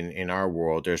 obviously in our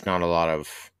world, there's not a lot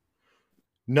of,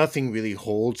 nothing really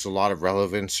holds a lot of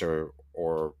relevance or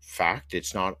fact.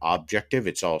 It's not objective.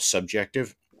 It's all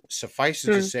subjective. Suffice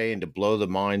it to mm, say, and to blow the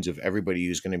minds of everybody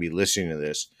who's going to be listening to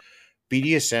this,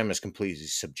 BDSM is completely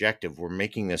subjective. We're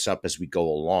making this up as we go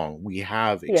along. We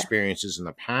have yeah. experiences in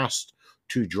the past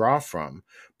to draw from,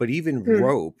 but even Mm,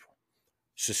 rope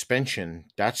suspension,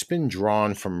 that's been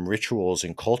drawn from rituals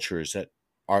and cultures that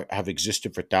have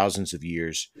existed for thousands of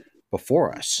years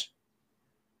before us.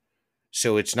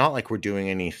 So it's not like we're doing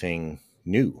anything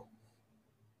new.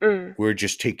 mm, We're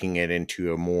just taking it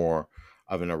into a more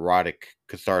of an erotic,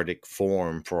 cathartic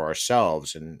form for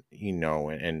ourselves, and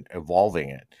evolving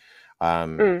it.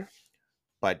 Um, mm,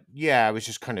 but yeah, I was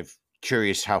just kind of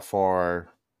curious how far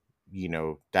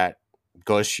that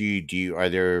goes for you. Are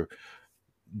there?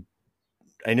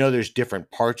 I know there's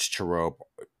different parts to rope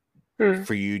mm.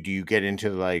 for you. Do you get into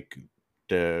like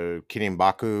the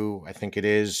Kirimbaku? I think it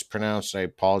is pronounced. I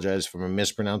apologize for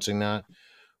mispronouncing that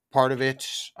part of it.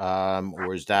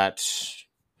 Or is that,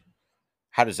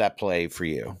 how does that play for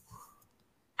you?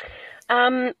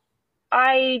 Um,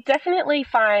 I definitely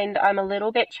find I'm a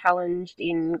little bit challenged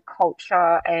in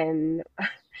culture and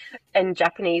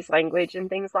Japanese language and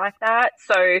things like that.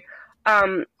 So,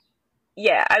 um,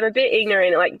 yeah, I'm a bit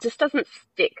ignorant. It, like, just doesn't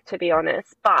stick, to be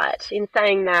honest. But in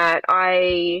saying that,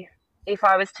 if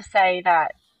I was to say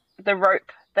that the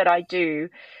rope that I do,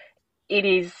 it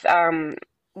is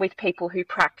with people who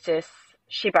practice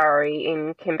shibari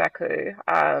in Kimbaku,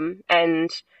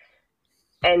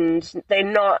 and they're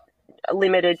not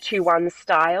limited to one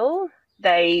style.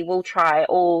 They will try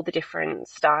all the different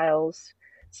styles.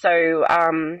 So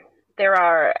there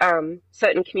are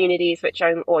certain communities which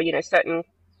own, or certain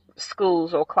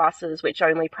schools or classes which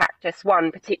only practice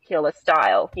one particular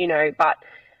style. But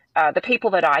the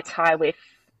people that I tie with,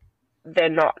 they're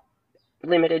not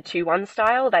limited to one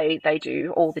style. They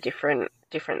do all the different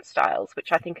styles,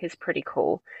 which I think is pretty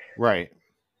cool. Right.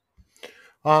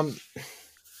 Um.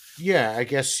 Yeah. I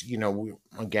guess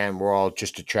again, we're all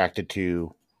just attracted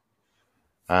to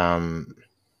um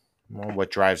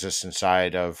what drives us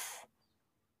inside of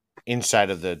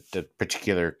the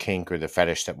particular kink or the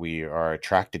fetish that we are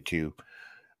attracted to.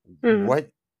 Mm, What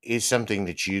is something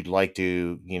that you'd like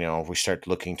to, if we start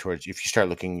looking towards, if you start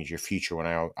looking at your future, when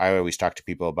I always talk to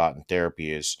people about in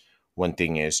therapy is, one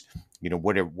thing is,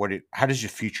 how does your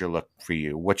future look for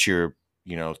you? What's your,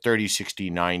 30, 60,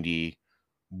 90,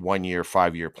 1 year,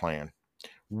 5 year plan?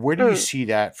 Where do you mm, see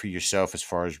that for yourself as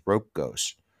far as rope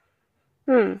goes?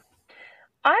 mm.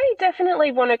 I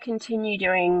definitely want to continue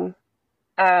doing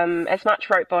as much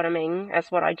rope bottoming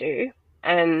as what I do,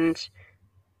 and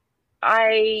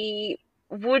I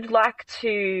would like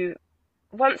to,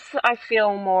 once I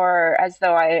feel more as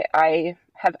though I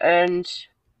have earned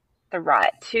the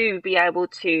right to be able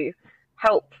to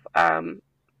help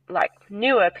like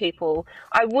newer people.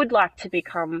 I would like to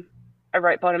become a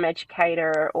rope bottom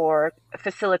educator or a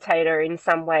facilitator in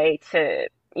some way to,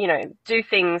 do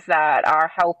things that are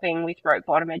helping with rope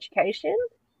bottom education.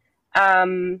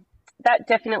 Um, that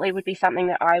definitely would be something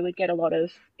that I would get a lot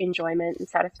of enjoyment and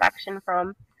satisfaction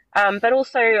from. But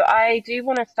also, I do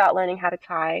want to start learning how to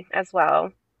tie as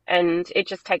well. And it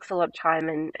just takes a lot of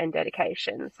time and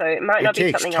dedication. So it might It not be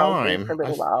takes something I'll do time. for a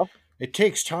little while. It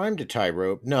takes time to tie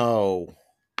rope. No,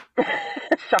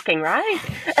 Shocking, right?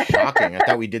 shocking. I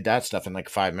thought we did that stuff in like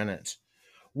 5 minutes.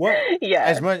 What Yeah.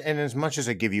 as much as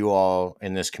I give you all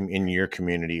in in your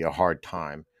community a hard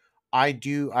time, I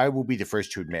will be the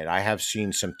first to admit I have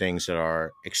seen some things that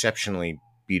are exceptionally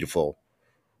beautiful.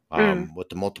 Mm, With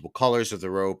the multiple colors of the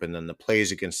rope and then the plays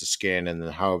against the skin and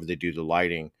then however they do the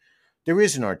lighting, there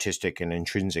is an artistic and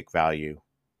intrinsic value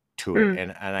to it,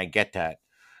 mm, and I get that.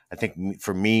 I think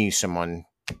for me,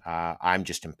 I'm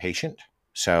just impatient.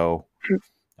 So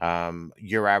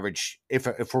your average, if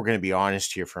we're going to be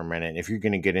honest here for a minute, if you're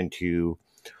going to get into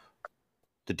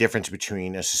the difference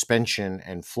between a suspension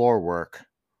and floor work,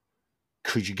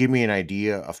 could you give me an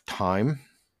idea of time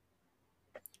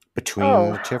between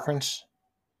oh, the difference?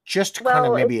 Just to kind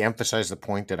of well, maybe emphasize the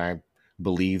point that I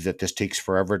believe that this takes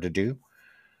forever to do.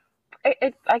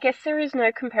 I guess there is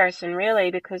no comparison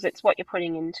really because it's what you're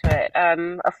putting into it.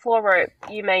 A floor rope,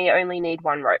 you may only need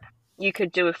one rope. You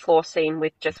could do a floor scene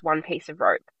with just one piece of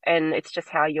rope, and it's just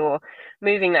how you're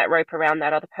moving that rope around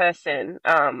that other person.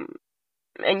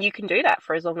 And you can do that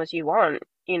for as long as you want.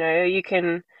 You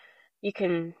can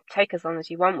take as long as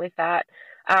you want with that.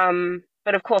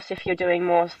 But of course, if you're doing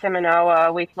more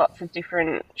Semenawa with lots of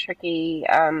different tricky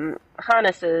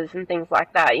harnesses and things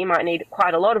like that, you might need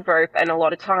quite a lot of rope and a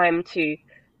lot of time to,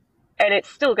 and it's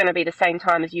still going to be the same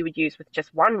time as you would use with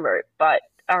just one rope. But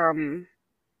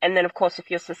and then of course,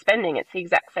 if you're suspending, it's the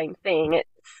exact same thing.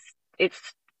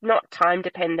 It's not time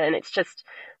dependent. It's just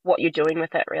what you're doing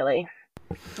with it, really.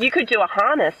 You could do a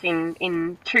harness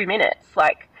in 2 minutes.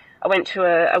 Like I went to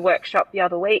a workshop the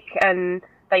other week and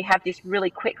they have this really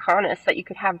quick harness that you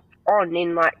could have on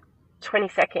in like 20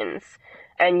 seconds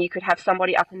and you could have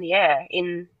somebody up in the air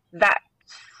in that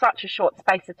such a short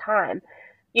space of time.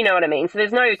 You know what I mean? So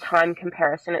there's no time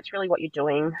comparison. It's really what you're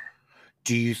doing.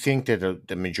 Do you think that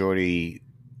the majority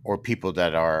or people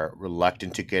that are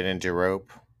reluctant to get into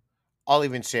rope, I'll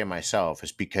even say myself,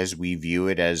 is because we view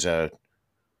it as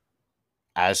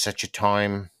such a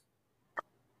time,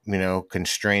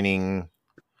 constraining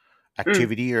Mm.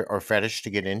 activity or fetish to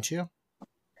get into?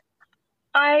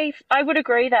 I would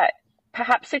agree that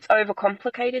perhaps it's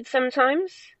overcomplicated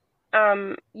sometimes.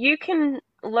 You can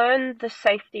learn the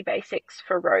safety basics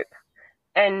for rope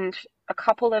and a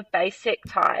couple of basic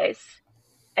ties,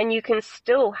 and you can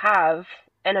still have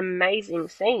an amazing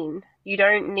scene. You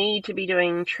don't need to be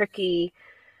doing tricky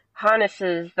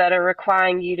harnesses that are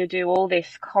requiring you to do all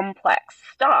this complex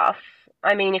stuff.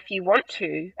 I mean, if you want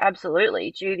to,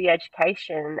 absolutely do the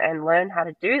education and learn how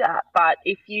to do that. But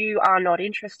if you are not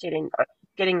interested in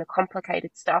getting the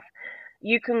complicated stuff,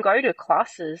 you can go to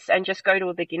classes and just go to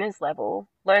a beginner's level,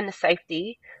 learn the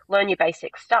safety, learn your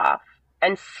basic stuff,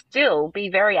 and still be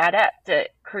very adept at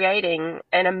creating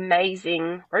an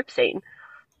amazing rope scene.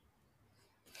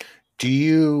 Do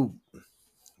you,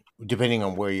 depending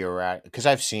on where you're at, because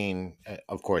I've seen,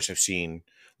 of course, I've seen,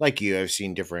 like you, I've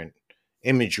seen different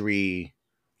imagery.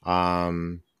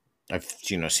 Um, I've,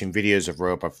 seen videos of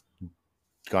rope. I've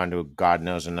gone to God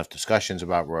knows enough discussions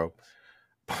about rope.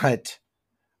 But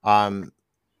um,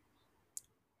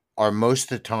 are most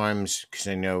of the times, because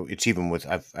I know it's even with,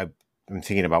 I'm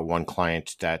thinking about one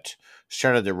client that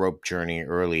started their rope journey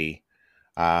early,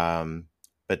 um,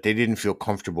 but they didn't feel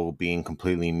comfortable being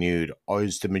completely nude. Or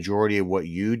is the majority of what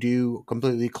you do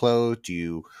completely clothed?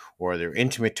 Or are there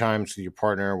intimate times with your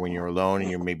partner when you're alone and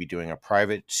you're maybe doing a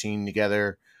private scene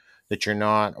together that you're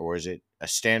not? Or is it a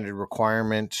standard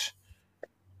requirement?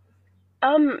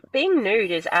 Being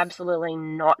nude is absolutely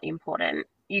not important.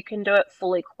 You can do it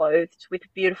fully clothed with a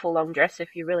beautiful long dress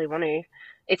if you really want to.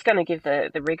 It's going to give the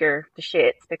rigger the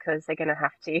shits because they're going to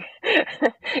have to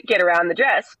get around the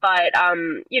dress. But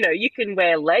you can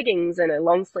wear leggings and a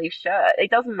long sleeve shirt. It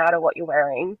doesn't matter what you're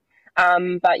wearing.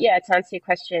 But yeah, to answer your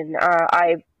question,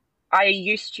 I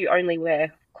used to only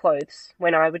wear clothes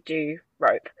when I would do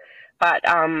rope. But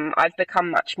I've become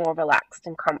much more relaxed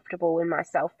and comfortable in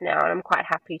myself now, and I'm quite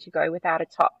happy to go without a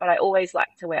top. But I always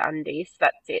like to wear undies.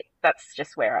 That's it. That's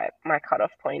just where my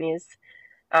cutoff point is.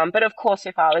 But of course,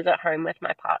 if I was at home with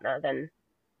my partner, then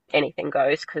anything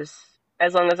goes because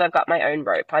as long as I've got my own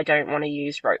rope. I don't want to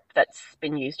use rope that's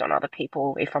been used on other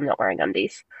people if I'm not wearing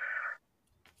undies.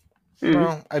 Mm.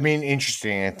 Well, I mean,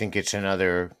 interesting. I think it's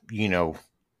another,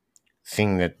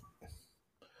 thing that,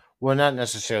 well, not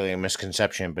necessarily a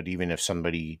misconception, but even if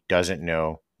somebody doesn't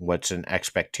know what's an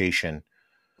expectation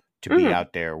to be Mm.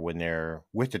 out there when they're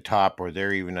with the top or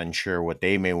they're even unsure what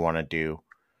they may want to do.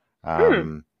 Mm.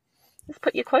 Um, Just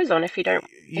put your clothes on if you don't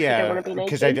want yeah, to be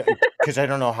because naked. I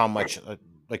don't know how much,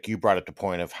 like you brought up the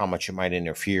point of how much it might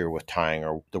interfere with tying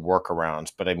or the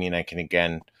workarounds. But I mean, I can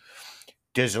again,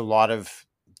 there's a lot of,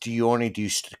 do you only do,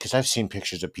 because I've seen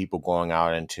pictures of people going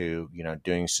out into,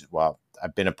 doing, well,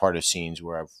 I've been a part of scenes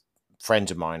where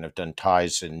friends of mine have done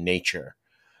ties in nature.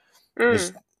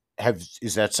 Is Mm.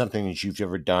 is that something that you've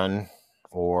ever done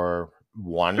or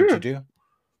wanted to Mm. do?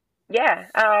 Yeah.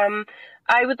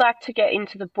 I would like to get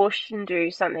into the bush and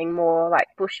do something more like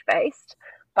bush based,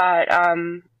 but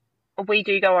we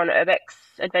do go on urbex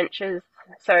adventures,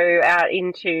 so out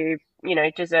into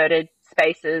deserted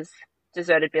spaces,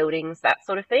 deserted buildings, that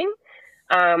sort of thing.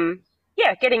 Um,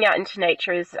 yeah, getting out into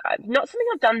nature is not something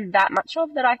I've done that much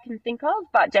of that I can think of,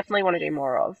 but definitely want to do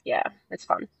more of. Yeah, it's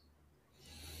fun.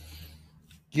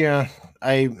 Yeah,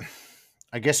 I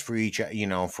I guess for each,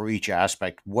 for each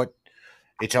aspect, what,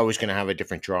 it's always going to have a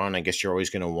different draw, and I guess you're always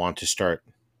going to want to start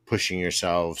pushing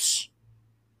yourselves,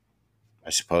 I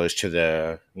suppose, to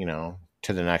the,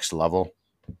 to the next level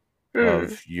Mm.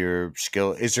 of your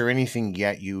skill. Is there anything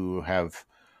yet you have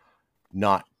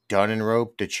not done in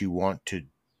rope that you want to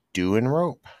do in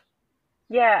rope?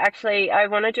 Yeah, actually, I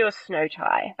want to do a snow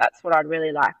tie. That's what I'd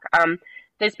really like.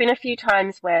 There's been a few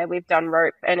times where we've done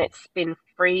rope and it's been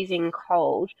freezing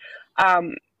cold,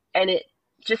 um, and it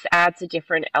just adds a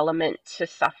different element to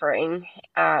suffering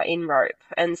in rope.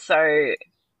 And so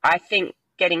I think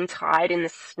getting tied in the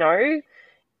snow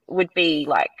would be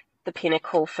like the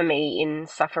pinnacle for me in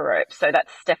suffer rope. So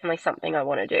that's definitely something I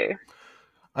want to do.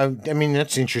 I mean,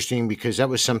 that's interesting because that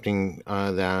was something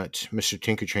that Mr.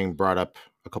 Tinkertrain brought up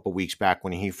a couple weeks back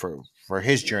when he, for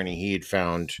his journey, he had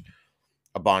found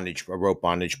a rope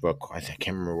bondage book. I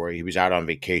can't remember where he was out on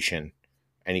vacation,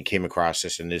 and he came across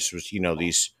this, and this was,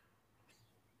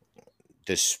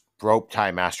 this rope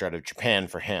tie master out of Japan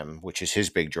for him, which is his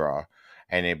big draw.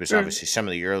 And it was Mm, obviously some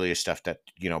of the earliest stuff that,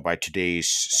 by today's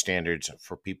standards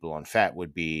for people on FET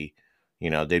would be,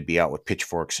 they'd be out with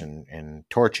pitchforks and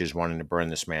torches wanting to burn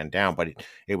this man down. But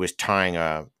it was tying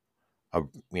a,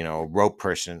 rope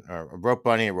person or a rope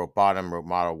bunny, a rope bottom, rope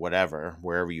model, whatever,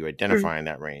 wherever you mm, identify in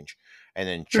that range, and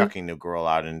then mm. chucking the girl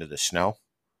out into the snow.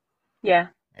 Yeah.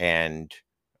 And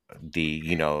the,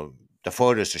 the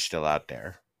photos are still out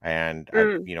there. And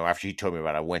Mm, after he told me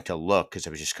about it, I went to look because I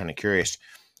was just kind of curious.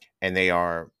 And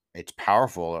it's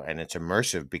powerful and it's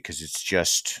immersive because it's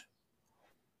just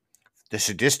the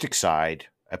sadistic side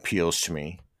appeals to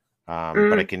me. But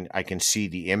mm, I can see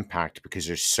the impact because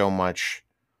there's so much,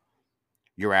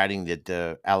 you're adding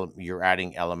you're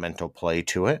adding elemental play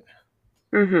to it.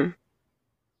 mm-hmm.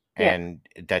 Yeah. And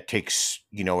that takes,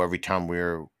 every time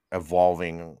we're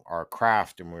evolving our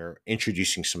craft and we're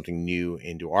introducing something new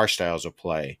into our styles of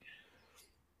play,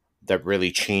 that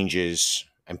really changes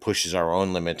and pushes our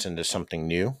own limits into something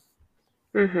new.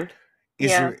 Mm-hmm.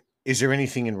 Is Yeah. there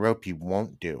anything in rope you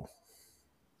won't do?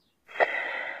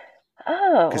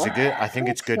 Because Oh, I think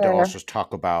it's that's good to also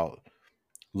talk about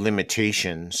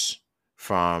limitations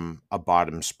from a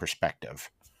bottom's perspective.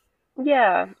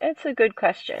 yeah, it's a good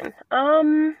question.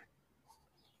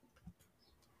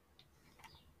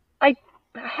 I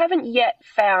haven't yet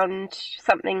found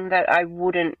something that I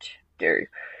wouldn't do.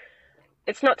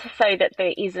 It's not to say that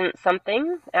there isn't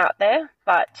something out there,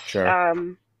 but Sure.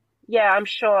 yeah, I'm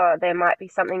sure there might be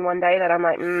something one day that I'm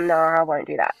like, no, I won't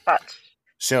do that. But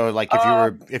So, like,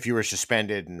 um, if you were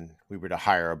suspended and we were to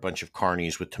hire a bunch of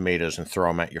carnies with tomatoes and throw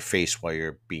them at your face while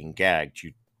you're being gagged,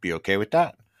 you'd be okay with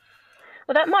that?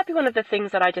 well, that might be one of the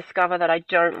things that I discover that I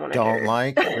don't want to Don't do.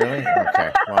 like, really?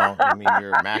 Okay. Well, I mean,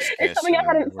 you're a It's masochist, something I and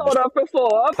hadn't we're thought just of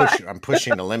before, but I'm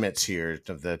pushing the limits here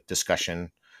of the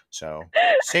discussion. So,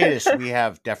 sadists, we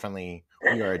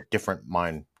are a different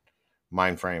mind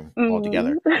frame mm,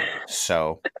 altogether.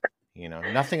 So,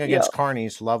 nothing yeah, against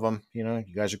carnies, love them. You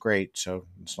guys are great. So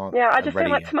it's not, yeah, I I'm just don't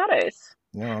like ready. tomatoes.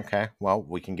 No, okay. Well,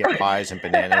 we can get pies and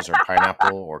bananas or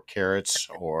pineapple or carrots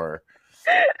or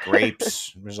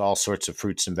grapes. There's all sorts of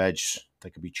fruits and veg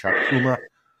that could be chucked. Humra,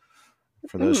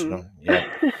 for those who Mm. don't. Yep.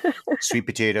 Sweet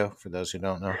potato, for those who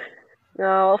don't know. No,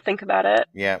 I'll think about it.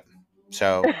 Yep.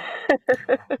 So,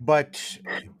 but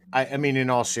I mean, in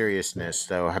all seriousness,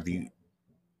 though,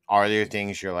 are there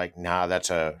things you're like, nah, that's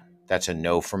a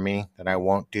no for me that I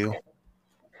won't do?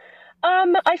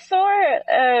 I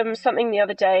saw something the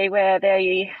other day where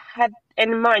they had,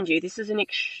 and mind you, this is an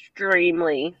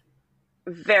extremely,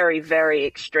 very, very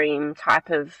extreme type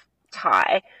of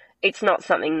tie. It's not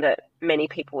something that many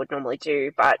people would normally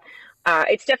do, but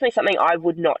it's definitely something I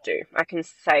would not do. I can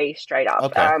say straight up.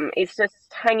 Okay. It's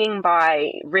just hanging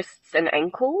by wrists and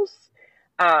ankles,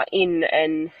 in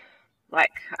and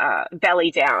like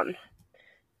belly down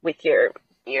with your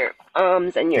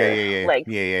arms and Yeah, your yeah, yeah, legs.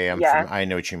 yeah, yeah. Yeah, I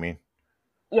know what you mean.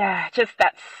 yeah. Just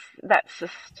that's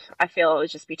just. I feel it would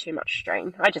just be too much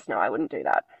strain. I just know I wouldn't do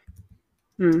that.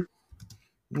 Mm.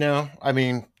 No, I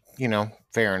mean,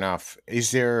 fair enough.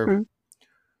 Is there? Mm.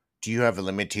 Do you have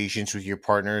limitations with your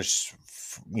partners?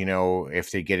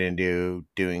 If they get into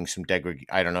doing some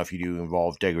I don't know if you do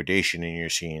involve degradation in your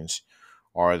scenes.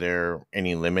 Are there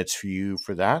any limits for you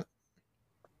for that?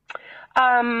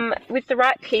 With the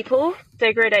right people,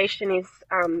 degradation is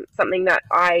something that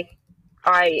I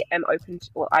am open to,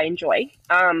 or I enjoy.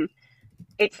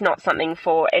 It's not something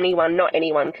for anyone. Not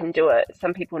anyone can do it.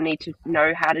 Some people need to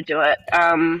know how to do it.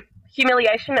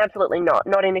 Humiliation, absolutely not.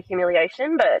 Not in a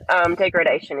humiliation, but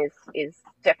degradation is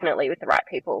definitely with the right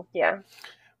people. Yeah,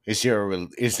 Is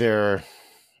there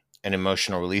an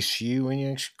emotional release for you when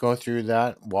you go through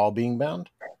that while being bound?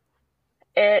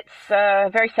 it's a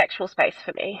very sexual space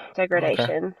for me. Okay.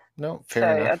 Degradation, No, so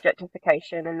fair enough.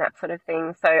 objectification and that sort of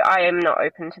thing. So I am not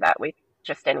open to that with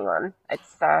just anyone.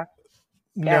 It's yeah.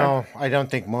 No, I don't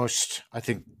think most. I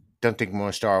think don't think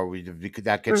most are. Because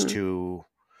that gets Mm, to.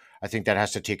 I think that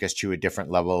has to take us to a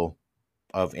different level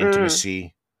of mm,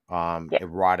 intimacy, yeah,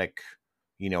 erotic.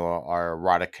 Our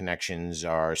erotic connections,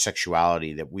 our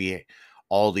sexuality. That we,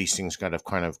 all these things, got to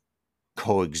kind of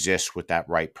coexist with that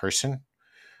right person.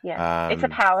 yeah. It's a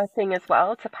Um, power thing as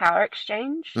well. It's a power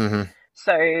exchange. mhm.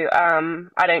 So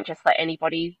I don't just let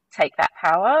anybody take that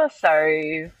power. So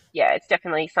yeah, it's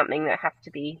definitely something that has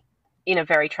to be in a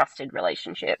very trusted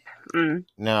relationship. Mm,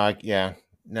 No, yeah,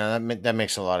 no, that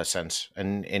makes a lot of sense,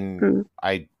 and mm,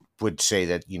 I would say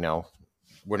that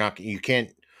we're not. You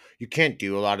can't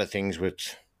do a lot of things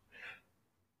with.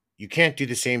 You can't do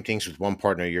the same things with one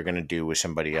partner you're going to do with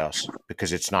somebody else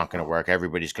because it's not going to work.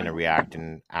 Everybody's going to react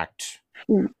and act.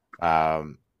 mm,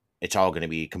 Um, it's all going to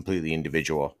be completely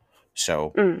individual.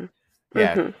 So mm,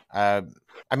 yeah, hmm. uh,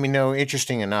 I mean, no,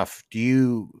 interesting enough.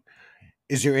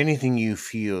 Is there anything you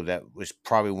feel that was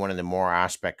probably one of the more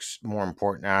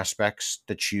important aspects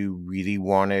that you really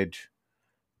wanted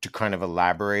to kind of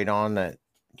elaborate on that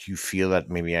you feel that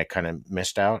maybe I kind of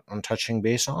missed out on touching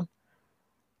base on?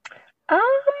 Um,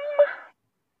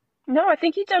 no, I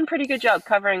think you've done a pretty good job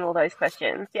covering all those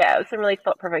questions. Yeah, it was some really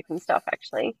thought-provoking stuff,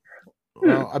 actually. Hmm.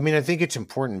 Well, I mean, I think it's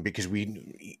important because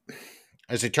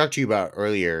as I talked to you about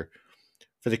earlier,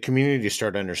 for the community to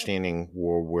start understanding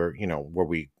where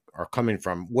we are coming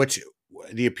from. What's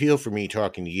the appeal for me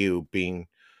talking to you being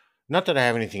not that I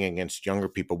have anything against younger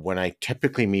people. When I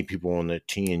typically meet people in the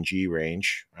TNG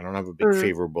range, I don't have a big Mm,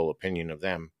 favorable opinion of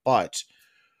them, but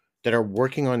that are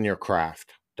working on your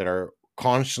craft, that are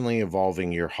constantly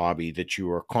evolving your hobby, that you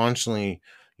are constantly,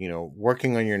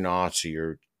 working on your knots,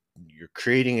 or you're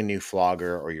creating a new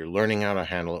flogger, or you're learning how to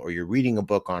handle it, or you're reading a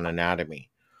book on anatomy.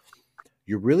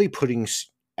 You're really putting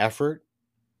effort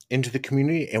into the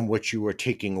community, and what you are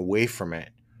taking away from it,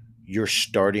 you're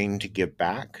starting to give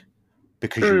back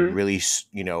because you're mm, really,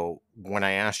 when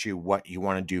I asked you what you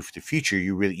want to do for the future,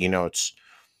 you really, it's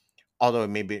although it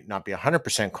may not be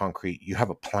 100% concrete, you have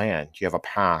a plan, you have a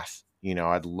path.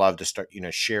 I'd love to start,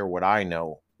 share what I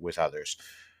know with others.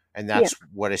 And yeah. that's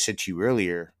what I said to you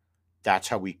earlier. That's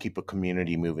how we keep a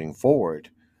community moving forward.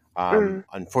 Mm,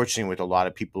 Unfortunately, with a lot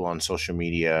of people on social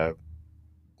media,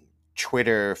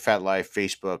 Twitter, FetLife,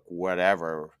 Facebook,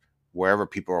 whatever, wherever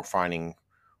people are finding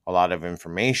a lot of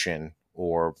information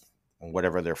or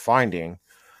whatever they're finding,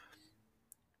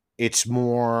 it's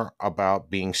more about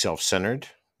being self-centered.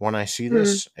 When I see mm,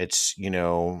 this, it's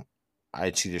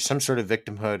it's either some sort of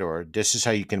victimhood, or this is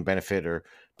how you can benefit, or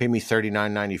pay me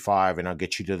 $39.95 and I'll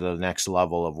get you to the next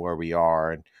level of where we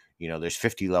are. And there's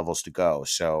 50 levels to go.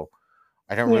 So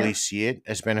I don't yeah. really see it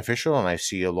as beneficial. And I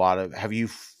see a lot of, have you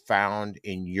found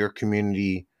in your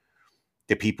community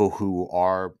the people who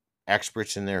are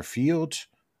experts in their field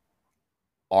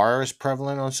are as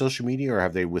prevalent on social media, or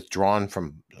have they withdrawn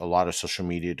from a lot of social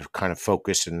media to kind of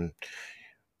focus? And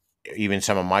even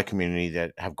some of my community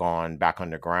that have gone back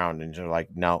underground and they're like,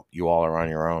 no, you all are on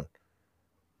your own.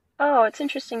 Oh, it's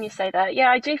interesting you say that. Yeah,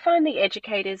 I do find the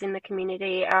educators in the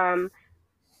community.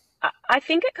 I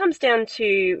think it comes down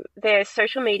to their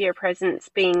social media presence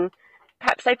being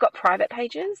perhaps they've got private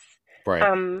pages, Right.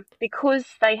 because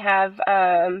they have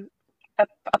a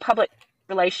public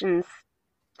relations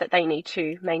that they need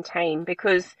to maintain,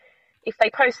 because if they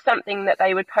post something that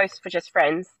they would post for just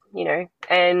friends,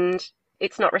 and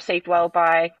it's not received well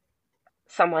by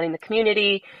someone in the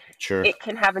community, Sure. it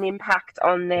can have an impact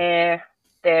on their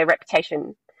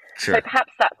reputation. So Sure.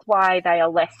 perhaps that's why they are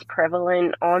less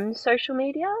prevalent on social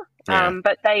media. Yeah.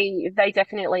 But they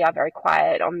definitely are very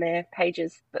quiet on their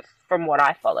pages, from what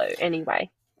I follow anyway.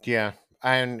 Yeah.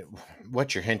 And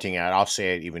what you're hinting at, I'll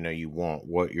say it even though you won't.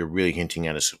 What you're really hinting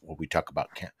at is what we talk about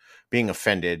being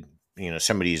offended.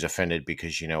 Somebody's offended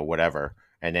because, whatever.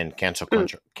 And then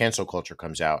Mm, cancel culture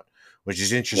comes out, which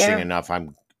is interesting yeah. enough.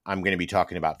 I'm going to be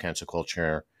talking about cancel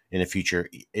culture in the future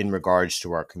in regards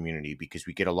to our community, because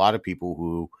we get a lot of people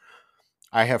who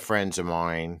I have friends of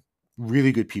mine,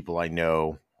 really good people I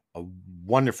know, a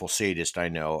wonderful sadist I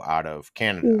know out of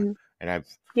Canada, Mm, and I've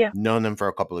yeah. known them for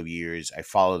a couple of years. I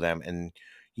follow them, and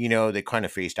they kind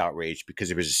of faced outrage because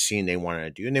there was a scene they wanted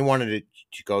to do, and they wanted it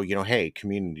to go, hey,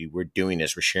 community, we're doing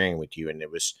this, we're sharing with you, and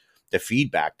it was the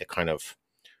feedback that kind of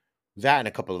that and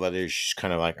a couple of others just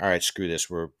kind of like, all right, screw this,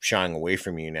 we're shying away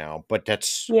from you now. But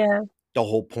that's Yeah. the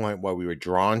whole point why we were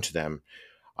drawn to them.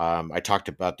 I talked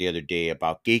about the other day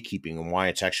about gatekeeping and why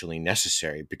it's actually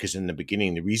necessary, because in the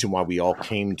beginning, the reason why we all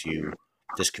came to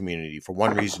this community for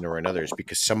one reason or another is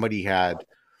because somebody had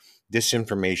this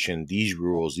information, these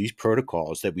rules, these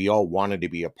protocols that we all wanted to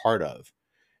be a part of.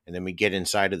 And then we get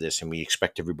inside of this and we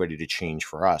expect everybody to change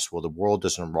for us. Well, the world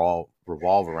doesn't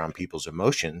revolve around people's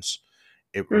emotions.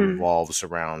 It Mm, revolves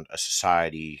around a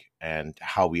society and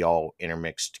how we all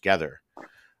intermix together.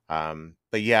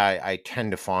 But yeah, I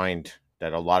tend to find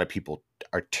that a lot of people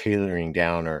are tailoring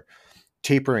down or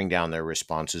tapering down their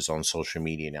responses on social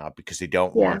media now because they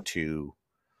don't yeah. want to.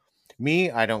 Me,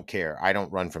 I don't care. I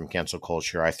don't run from cancel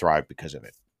culture. I thrive because of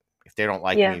it. If they don't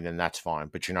like me, Yeah. then that's fine.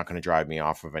 But you're not going to drive me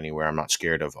off of anywhere. I'm not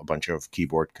scared of a bunch of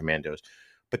keyboard commandos.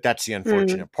 But that's the Mm,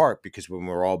 unfortunate part, because when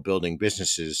we're all building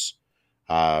businesses,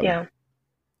 um, yeah.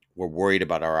 we're worried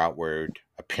about our outward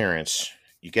appearance.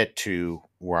 You get to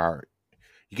where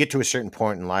you get to a certain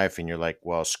point in life and you're like,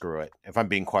 well, screw it. If I'm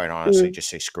being quite honest, I Mm, just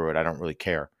say screw it. I don't really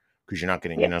care, because you're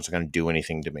yeah. not going to do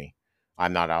anything to me.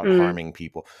 I'm not out Mm, harming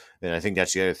people. And I think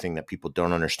that's the other thing that people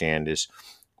don't understand is,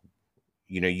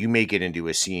 you may get into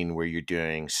a scene where you're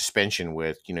doing suspension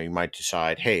with, you might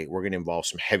decide, hey, we're going to involve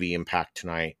some heavy impact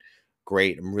tonight.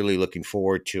 Great. I'm really looking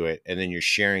forward to it. And then you're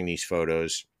sharing these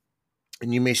photos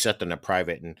and you may set them to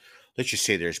private, and let's just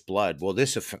say there's blood. Well,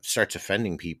 this starts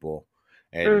offending people,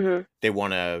 and mm-hmm. they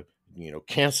want to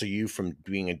cancel you from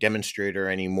being a demonstrator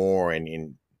anymore,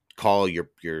 and call your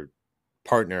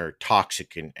partner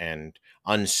toxic and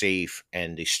unsafe,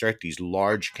 and they start these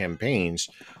large campaigns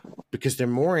because they're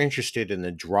more interested in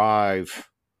the drive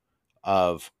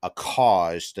of a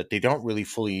cause that they don't really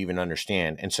fully even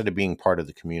understand, instead of being part of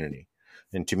the community.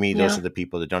 And to me, those Yeah. are the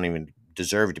people that don't even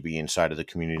deserve to be inside of the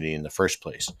community in the first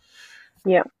place.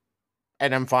 Yeah.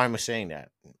 And I'm fine with saying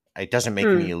that. It doesn't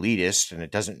make me Mm, elitist, and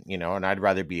it doesn't, and I'd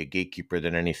rather be a gatekeeper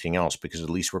than anything else, because at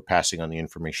least we're passing on the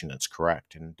information that's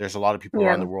correct. And there's a lot of people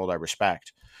around yeah. the world I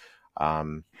respect.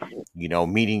 Um,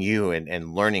 Meeting you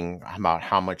and learning about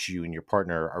how much you and your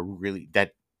partner are really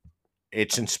that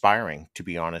it's inspiring, to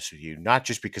be honest with you. Not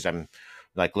just because I'm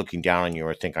like looking down on you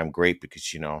or think I'm great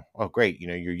because, oh, great,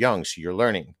 you're young, so you're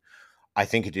learning. I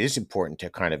think it is important to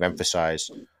kind of emphasize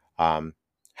um,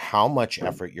 how much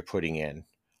effort you're putting in,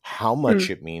 how much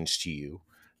Mm, it means to you,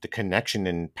 the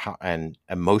connection and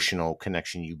emotional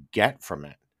connection you get from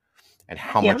it, and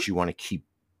how yeah. much you want to keep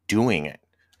doing it.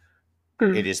 It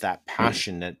Mm, is that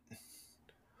passion that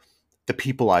the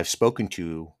people I've spoken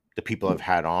to, the people I've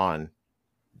had on,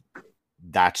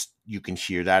 that's you can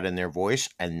hear that in their voice,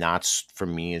 and that's for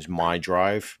me is my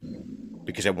drive,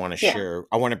 because yeah.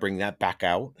 I want to bring that back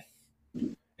out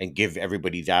and give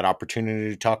everybody that opportunity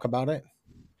to talk about it,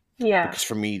 Yeah. because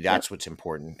for me Yep. that's what's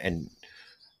important. And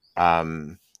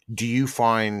um do you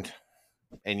find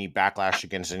any backlash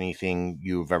against anything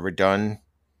you've ever done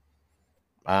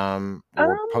or Um,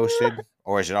 posted,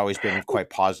 or has it always been quite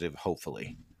positive,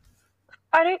 hopefully?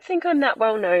 I don't think I'm that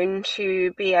well known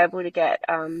to be able to get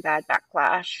bad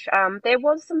backlash. There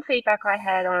was some feedback I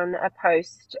had on a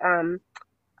post on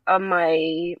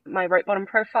my rope bottom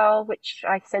profile, which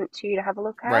I sent to you to have a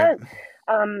look Right.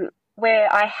 at,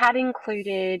 where I had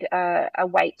included a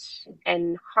weight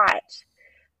and height,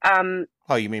 um,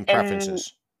 Oh, you mean and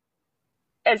preferences?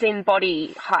 as in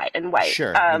body height and weight,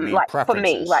 Sure, you mean like for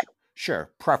me, like, preferences. Sure,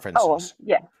 oh preferences.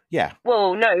 yeah. Yeah.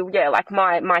 Well, no, yeah, like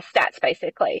my stats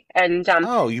basically, and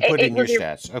Oh, you it, put it in your was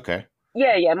stats. Okay.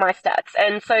 yeah, yeah, my stats,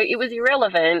 and so it was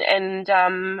irrelevant. And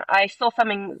I saw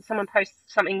someone post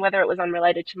something, whether it was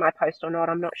unrelated to my post or not,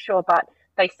 I'm not sure, but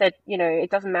they said, it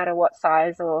doesn't matter what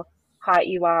size or height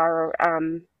you are, or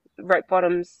rope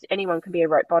bottoms, anyone can be a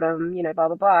rope bottom, blah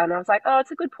blah blah. And I was like, oh,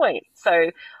 it's a good point.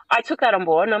 So I took that on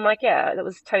board, and I'm like, yeah, that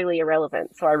was totally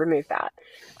irrelevant. So I removed that.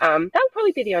 That would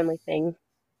probably be the only thing.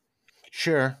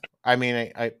 Sure. I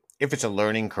mean, if it's a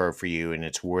learning curve for you and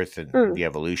it's worth Mm, the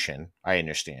evolution, I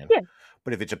understand. yeah,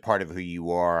 But if it's a part of who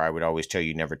you are, I would always tell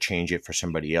you never change it for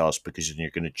somebody else, because then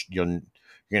you're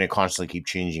gonna constantly keep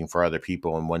changing for other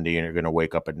people, and one day you're gonna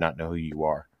wake up and not know who you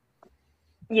are.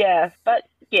 yeah, but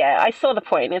yeah, I saw the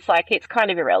point. It's like it's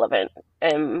kind of irrelevant.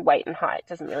 Weight and height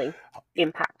doesn't really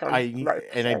impact on rope.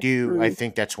 I So, do. I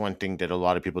think that's one thing that a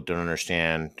lot of people don't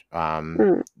understand.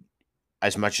 mm,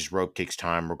 As much as rope takes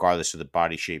time, regardless of the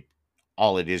body shape,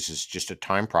 all it is just a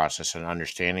time process and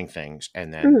understanding things,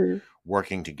 and then mm,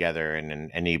 working together, and then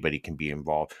anybody can be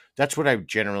involved. That's what I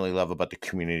generally love about the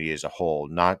community as a whole.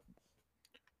 Not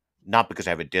because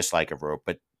I have a dislike of rope,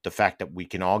 but the fact that we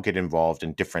can all get involved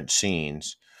in different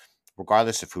scenes,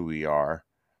 regardless of who we are,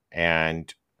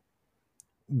 and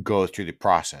go through the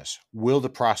process. Will the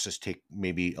process take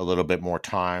maybe a little bit more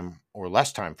time or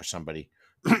less time for somebody?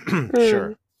 mm,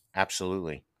 Sure,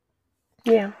 absolutely.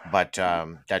 yeah, But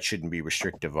that shouldn't be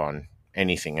restrictive on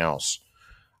anything else.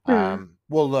 mm,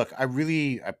 Well, look, I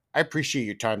appreciate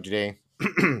your time today.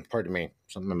 Pardon me,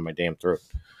 something in my damn throat.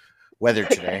 Weather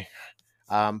it's okay. today.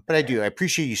 But I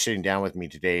appreciate you sitting down with me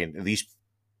today, and at least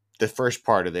the first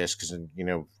part of this, because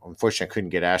unfortunately I couldn't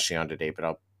get Ashley on today, but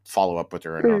I'll follow up with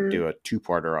her and I'll Mm, do a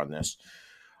two-parter on this.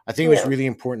 I think it was yeah, really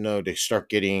important though to start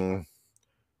getting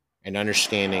and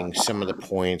understanding some of the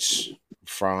points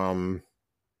from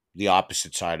the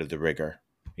opposite side of the rigger,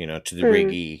 to the mm,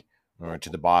 riggy, or to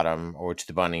the bottom, or to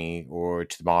the bunny, or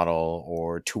to the model,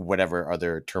 or to whatever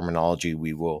other terminology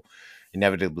we will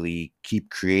inevitably keep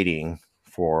creating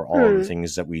for all of the mm,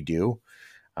 things that we do,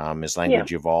 as yeah,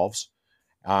 language evolves.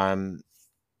 Um,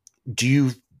 do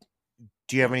you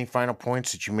do you have any final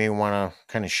points that you may want to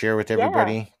kind of share with yeah.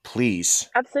 everybody? Please.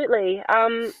 Absolutely.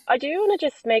 I do want to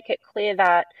just make it clear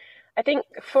that I think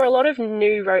for a lot of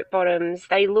new rope bottoms,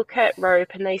 they look at rope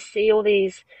and they see all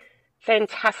these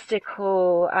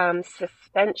fantastical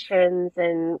suspensions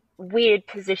and weird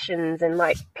positions and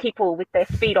like people with their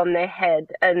feet on their head.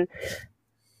 And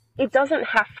it doesn't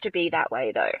have to be that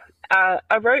way though.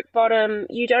 A rope bottom,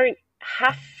 you don't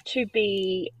have to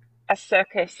be a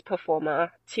circus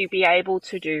performer to be able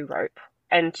to do rope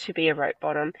and to be a rope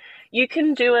bottom. You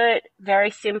can do it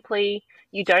very simply.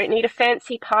 You don't need a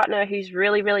fancy partner who's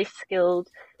really, really skilled.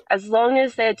 As long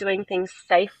as they're doing things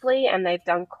safely and they've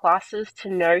done classes to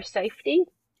know safety,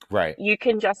 Right. you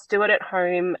can just do it at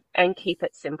home and keep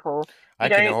it simple. You I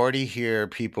can don't, already hear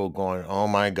people going, "Oh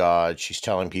my God, she's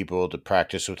telling people to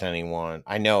practice with anyone."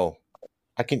 I know.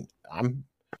 I can. I'm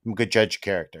a good judge of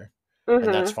character,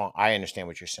 and that's mm-hmm. fine. I understand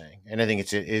what you're saying, and I think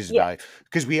it is Yeah. valuable,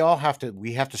 because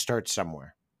we have to start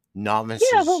somewhere.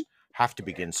 Yeah, well, Novices have to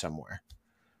begin somewhere.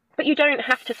 but you don't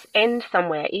have to end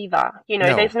somewhere either.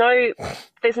 No.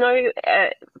 There's no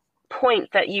point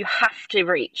that you have to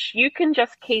reach. You can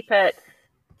just keep it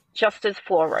just as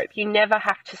floor rope. You never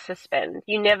have to suspend.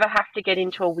 You never have to get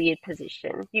into a weird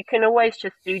position. You can always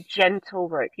just do gentle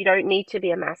rope. You don't need to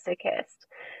be a masochist.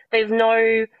 There's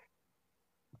no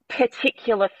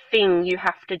particular thing you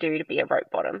have to do to be a rope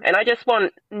bottom. And I just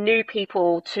want new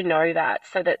people to know that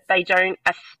so that they don't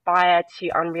aspire to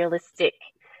unrealistic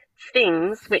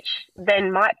things, which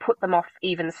then might put them off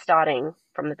even starting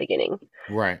from the beginning.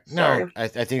 Right. No, So, I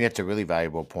think that's a really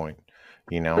valuable point.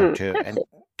 To that's and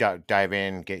it. dive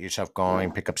in, get yourself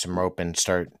going, pick up some rope, and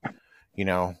start,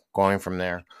 going from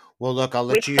there. Well, look, I'll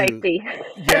With let you. safety.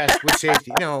 Yes, with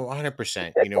safety. No,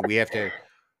 100%. We have to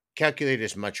calculate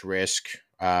as much risk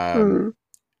Mm,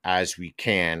 as we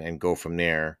can and go from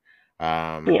there.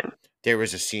 Um, yeah. there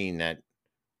was a scene that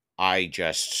I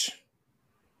just,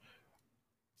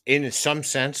 in some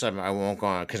sense, I won't go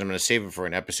on because I'm going to save it for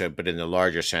an episode, but in the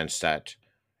larger sense, that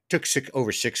took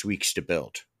over 6 weeks to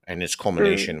build, and its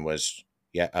Mm, culmination was,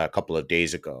 yeah, a couple of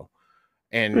days ago.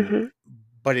 And hmm.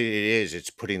 but it's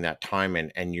putting that time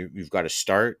in, and you've got to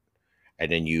start,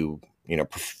 and then you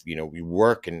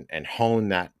work and hone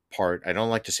that part. I don't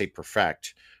like to say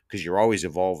perfect, because you're always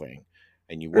evolving,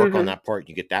 and you work on Hmm. that part,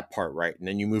 you get that part right, and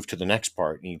then you move to the next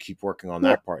part and you keep working on Yeah.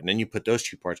 that part, and then you put those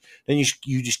two parts, then you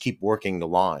just keep working the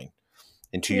line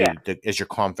until Yeah. as your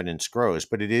confidence grows.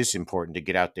 But it is important to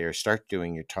get out there, start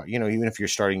doing even if you're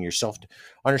starting yourself,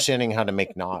 understanding how to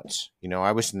make knots.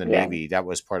 I was in the Yeah. Navy. That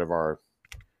was part of our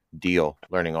deal,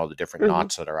 learning all the different Hmm.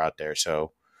 knots that are out there.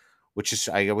 So, which is,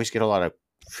 I always get a lot of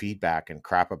feedback and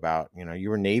crap about, you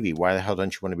were Navy, why the hell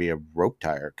don't you want to be a rope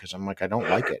tire? Because I'm like, I don't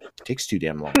like it. It takes too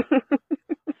damn long.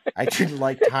 I didn't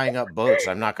like tying up boats.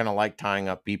 I'm not going to like tying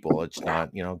up people. It's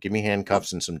not, give me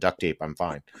handcuffs and some duct tape. I'm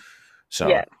fine. Yeah, So,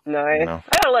 no. you I know,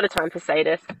 got a lot of time for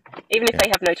sadists, even if yeah. they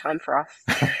have no time for us.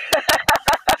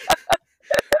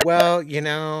 Well,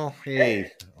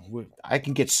 hey, I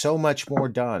can get so much more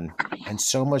done and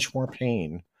so much more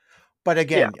pain. But Yeah.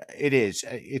 again, it's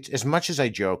as much as I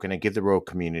joke and I give the road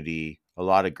community a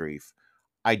lot of grief.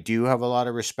 I do have a lot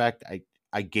of respect.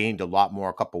 I gained a lot more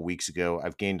a couple weeks ago.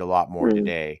 I've gained a lot more Mm,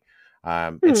 today,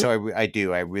 and mm, so I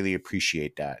do. I really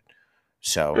appreciate that.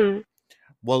 So, mm.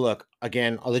 well, look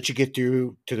again. I'll let you get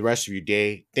through to the rest of your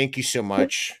day. Thank you so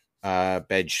much,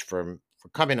 Bedge, for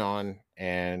coming on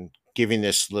and giving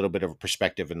this little bit of a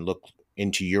perspective and look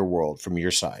into your world from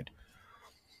your side.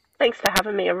 Thanks for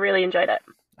having me. I really enjoyed it.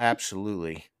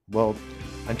 Absolutely. Well,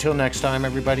 until next time,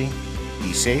 everybody,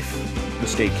 be safe and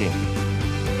stay king.